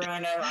Saturday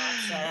ruined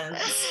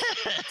options.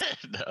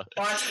 No.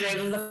 Watch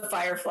Grave of the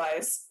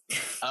Fireflies.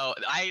 Oh,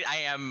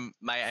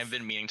 I've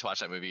been meaning to watch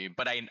that movie,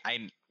 but I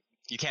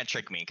you can't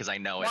trick me because I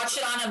know watch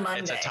it on a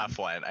Monday. It's a tough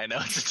one. I know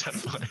it's a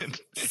tough one.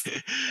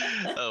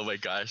 Oh my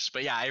gosh.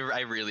 But yeah,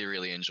 I really,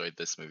 really enjoyed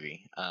this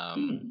movie. I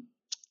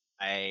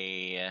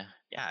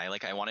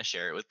want to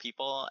share it with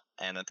people,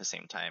 and at the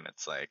same time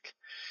it's like,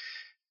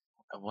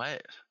 how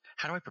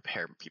do I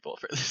prepare people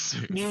for this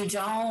movie? You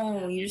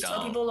don't. You just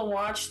tell people to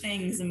watch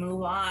things and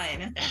move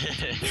on.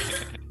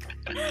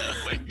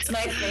 It's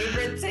my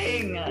favorite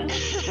thing.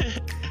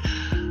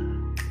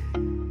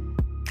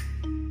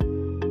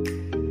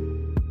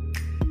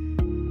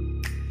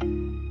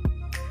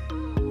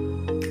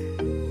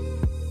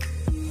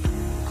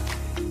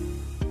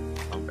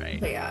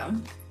 But yeah.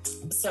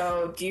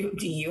 So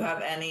do you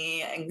have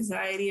any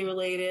anxiety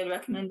related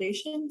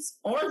recommendations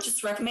or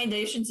just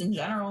recommendations in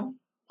general?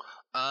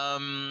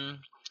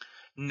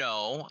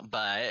 No,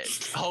 but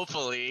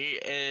hopefully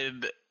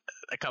in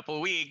a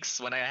couple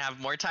weeks when I have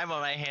more time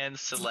on my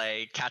hands to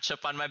like catch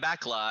up on my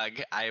backlog,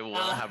 I will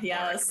have more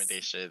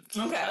recommendations.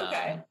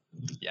 Okay.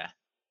 Yeah.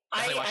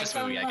 Definitely watch this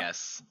movie, I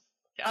guess.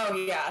 Yeah. Oh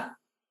yeah.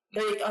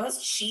 They're like, oh,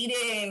 that's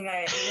cheating.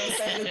 I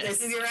said that this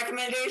is your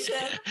recommendation.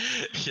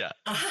 Yeah.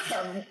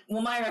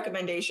 Well, my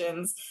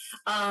recommendations.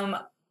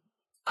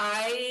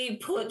 I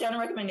put down a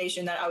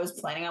recommendation that I was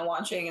planning on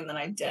watching and then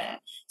I didn't.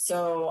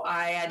 So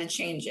I had to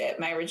change it.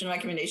 My original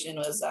recommendation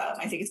was,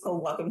 I think it's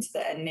called Welcome to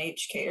the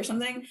NHK or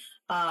something.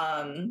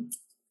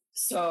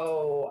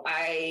 So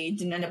I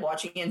didn't end up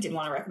watching it and didn't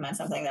want to recommend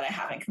something that I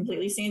haven't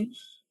completely seen.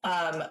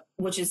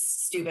 Which is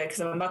stupid because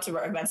I'm about to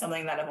recommend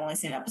something that I've only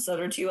seen an episode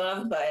or two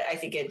of, but I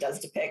think it does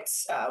depict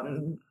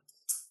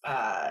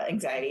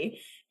anxiety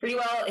pretty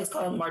well. It's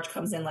called March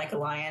Comes In Like a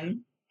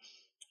Lion.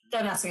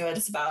 Don't ask me what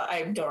it's about.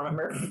 I don't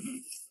remember. Never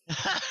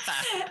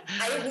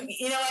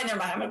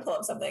mind. I'm gonna pull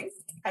up something.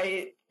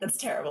 That's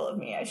terrible of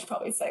me. I should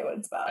probably say what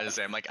it's about.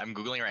 I'm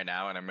Googling right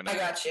now, and I'm gonna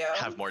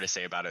have more to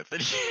say about it than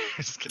you.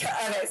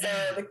 Okay, so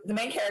the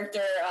main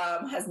character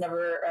has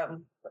never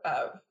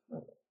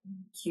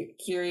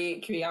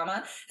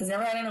Kiriyama has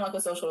never had any luck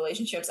with social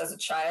relationships as a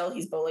child.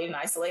 He's bullied and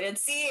isolated.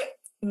 See,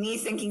 me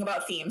thinking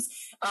about themes.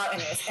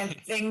 Anyways, and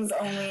things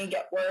only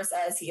get worse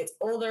as he gets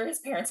older. His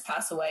parents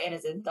pass away, and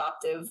his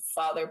adoptive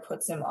father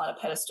puts him on a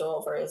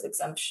pedestal for his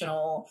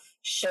exceptional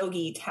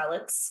shogi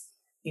talents.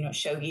 You know what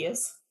shogi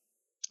is?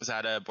 Is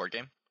that a board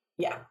game?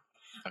 Yeah.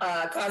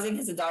 Okay. Causing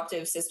his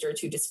adoptive sister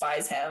to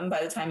despise him.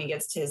 By the time he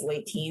gets to his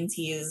late teens,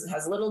 he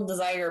has little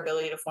desire or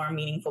ability to form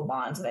meaningful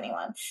bonds with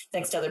anyone.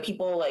 Thanks to other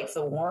people like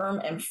the warm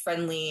and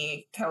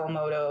friendly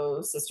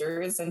Kawamoto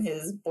sisters and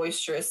his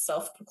boisterous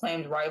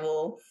self-proclaimed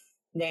rival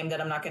name that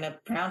I'm not going to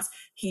pronounce,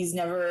 he's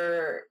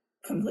never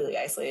completely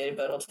isolated,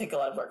 but it'll take a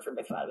lot of work for him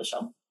to come out of his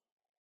shell.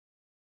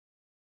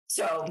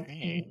 So,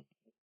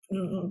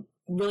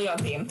 really on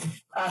theme.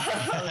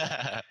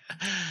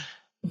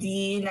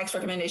 The next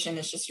recommendation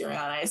is just Yuri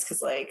on Ice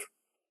because, like,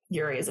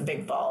 Yuri is a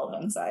big ball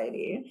of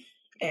anxiety,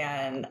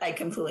 and I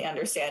completely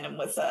understand him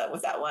with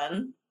that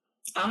one.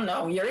 I don't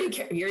know.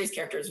 Yuri's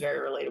character is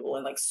very relatable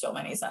in like so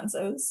many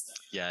senses.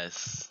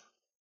 Yes.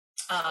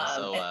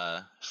 Also,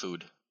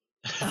 food.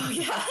 Oh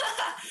yeah.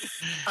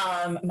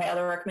 My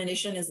other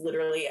recommendation is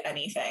literally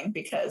anything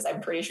because I'm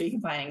pretty sure you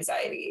can find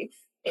anxiety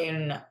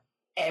in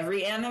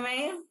every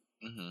anime.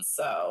 Mm-hmm.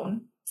 So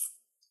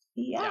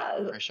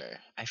yeah, for sure.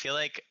 I feel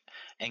like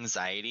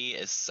anxiety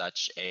is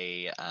such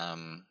a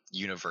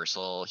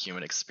universal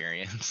human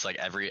experience. Like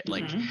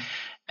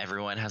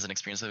everyone has an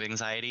experience of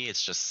anxiety.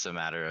 It's just a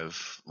matter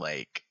of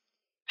like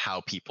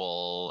how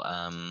people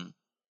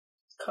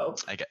cope.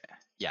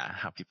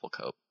 How people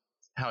cope,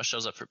 how it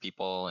shows up for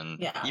people,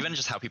 and even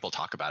just how people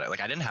talk about it. Like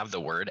I didn't have the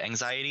word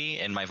anxiety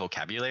in my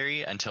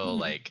vocabulary until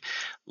like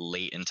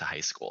late into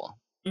high school.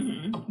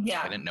 Mm-hmm.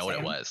 Yeah, I didn't know what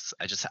it was.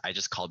 I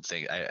just called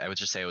things. I would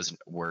just say I was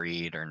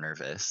worried or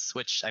nervous,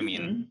 which I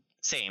mean,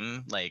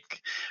 same, like,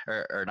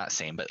 or not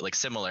same, but like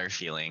similar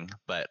feeling.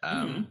 But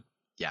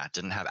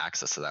didn't have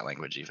access to that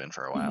language even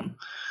for a while.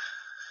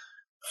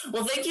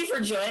 Well, thank you for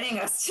joining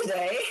us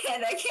today,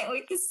 and I can't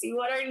wait to see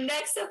what our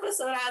next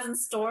episode has in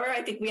store.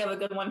 I think we have a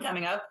good one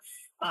coming up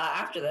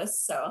after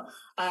this. So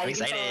I'm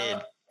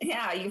excited. You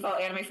can follow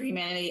Anime for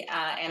Humanity,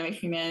 Anime for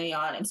Humanity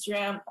on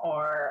Instagram,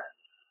 or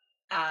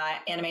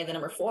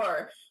Anime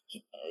 4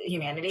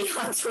 Humanity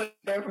on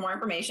Twitter for more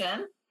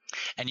information.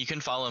 And you can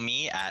follow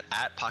me at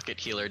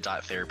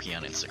pockethealer.therapy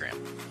on Instagram.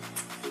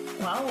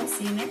 Well, we'll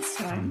see you next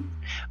time.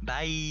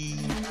 Bye.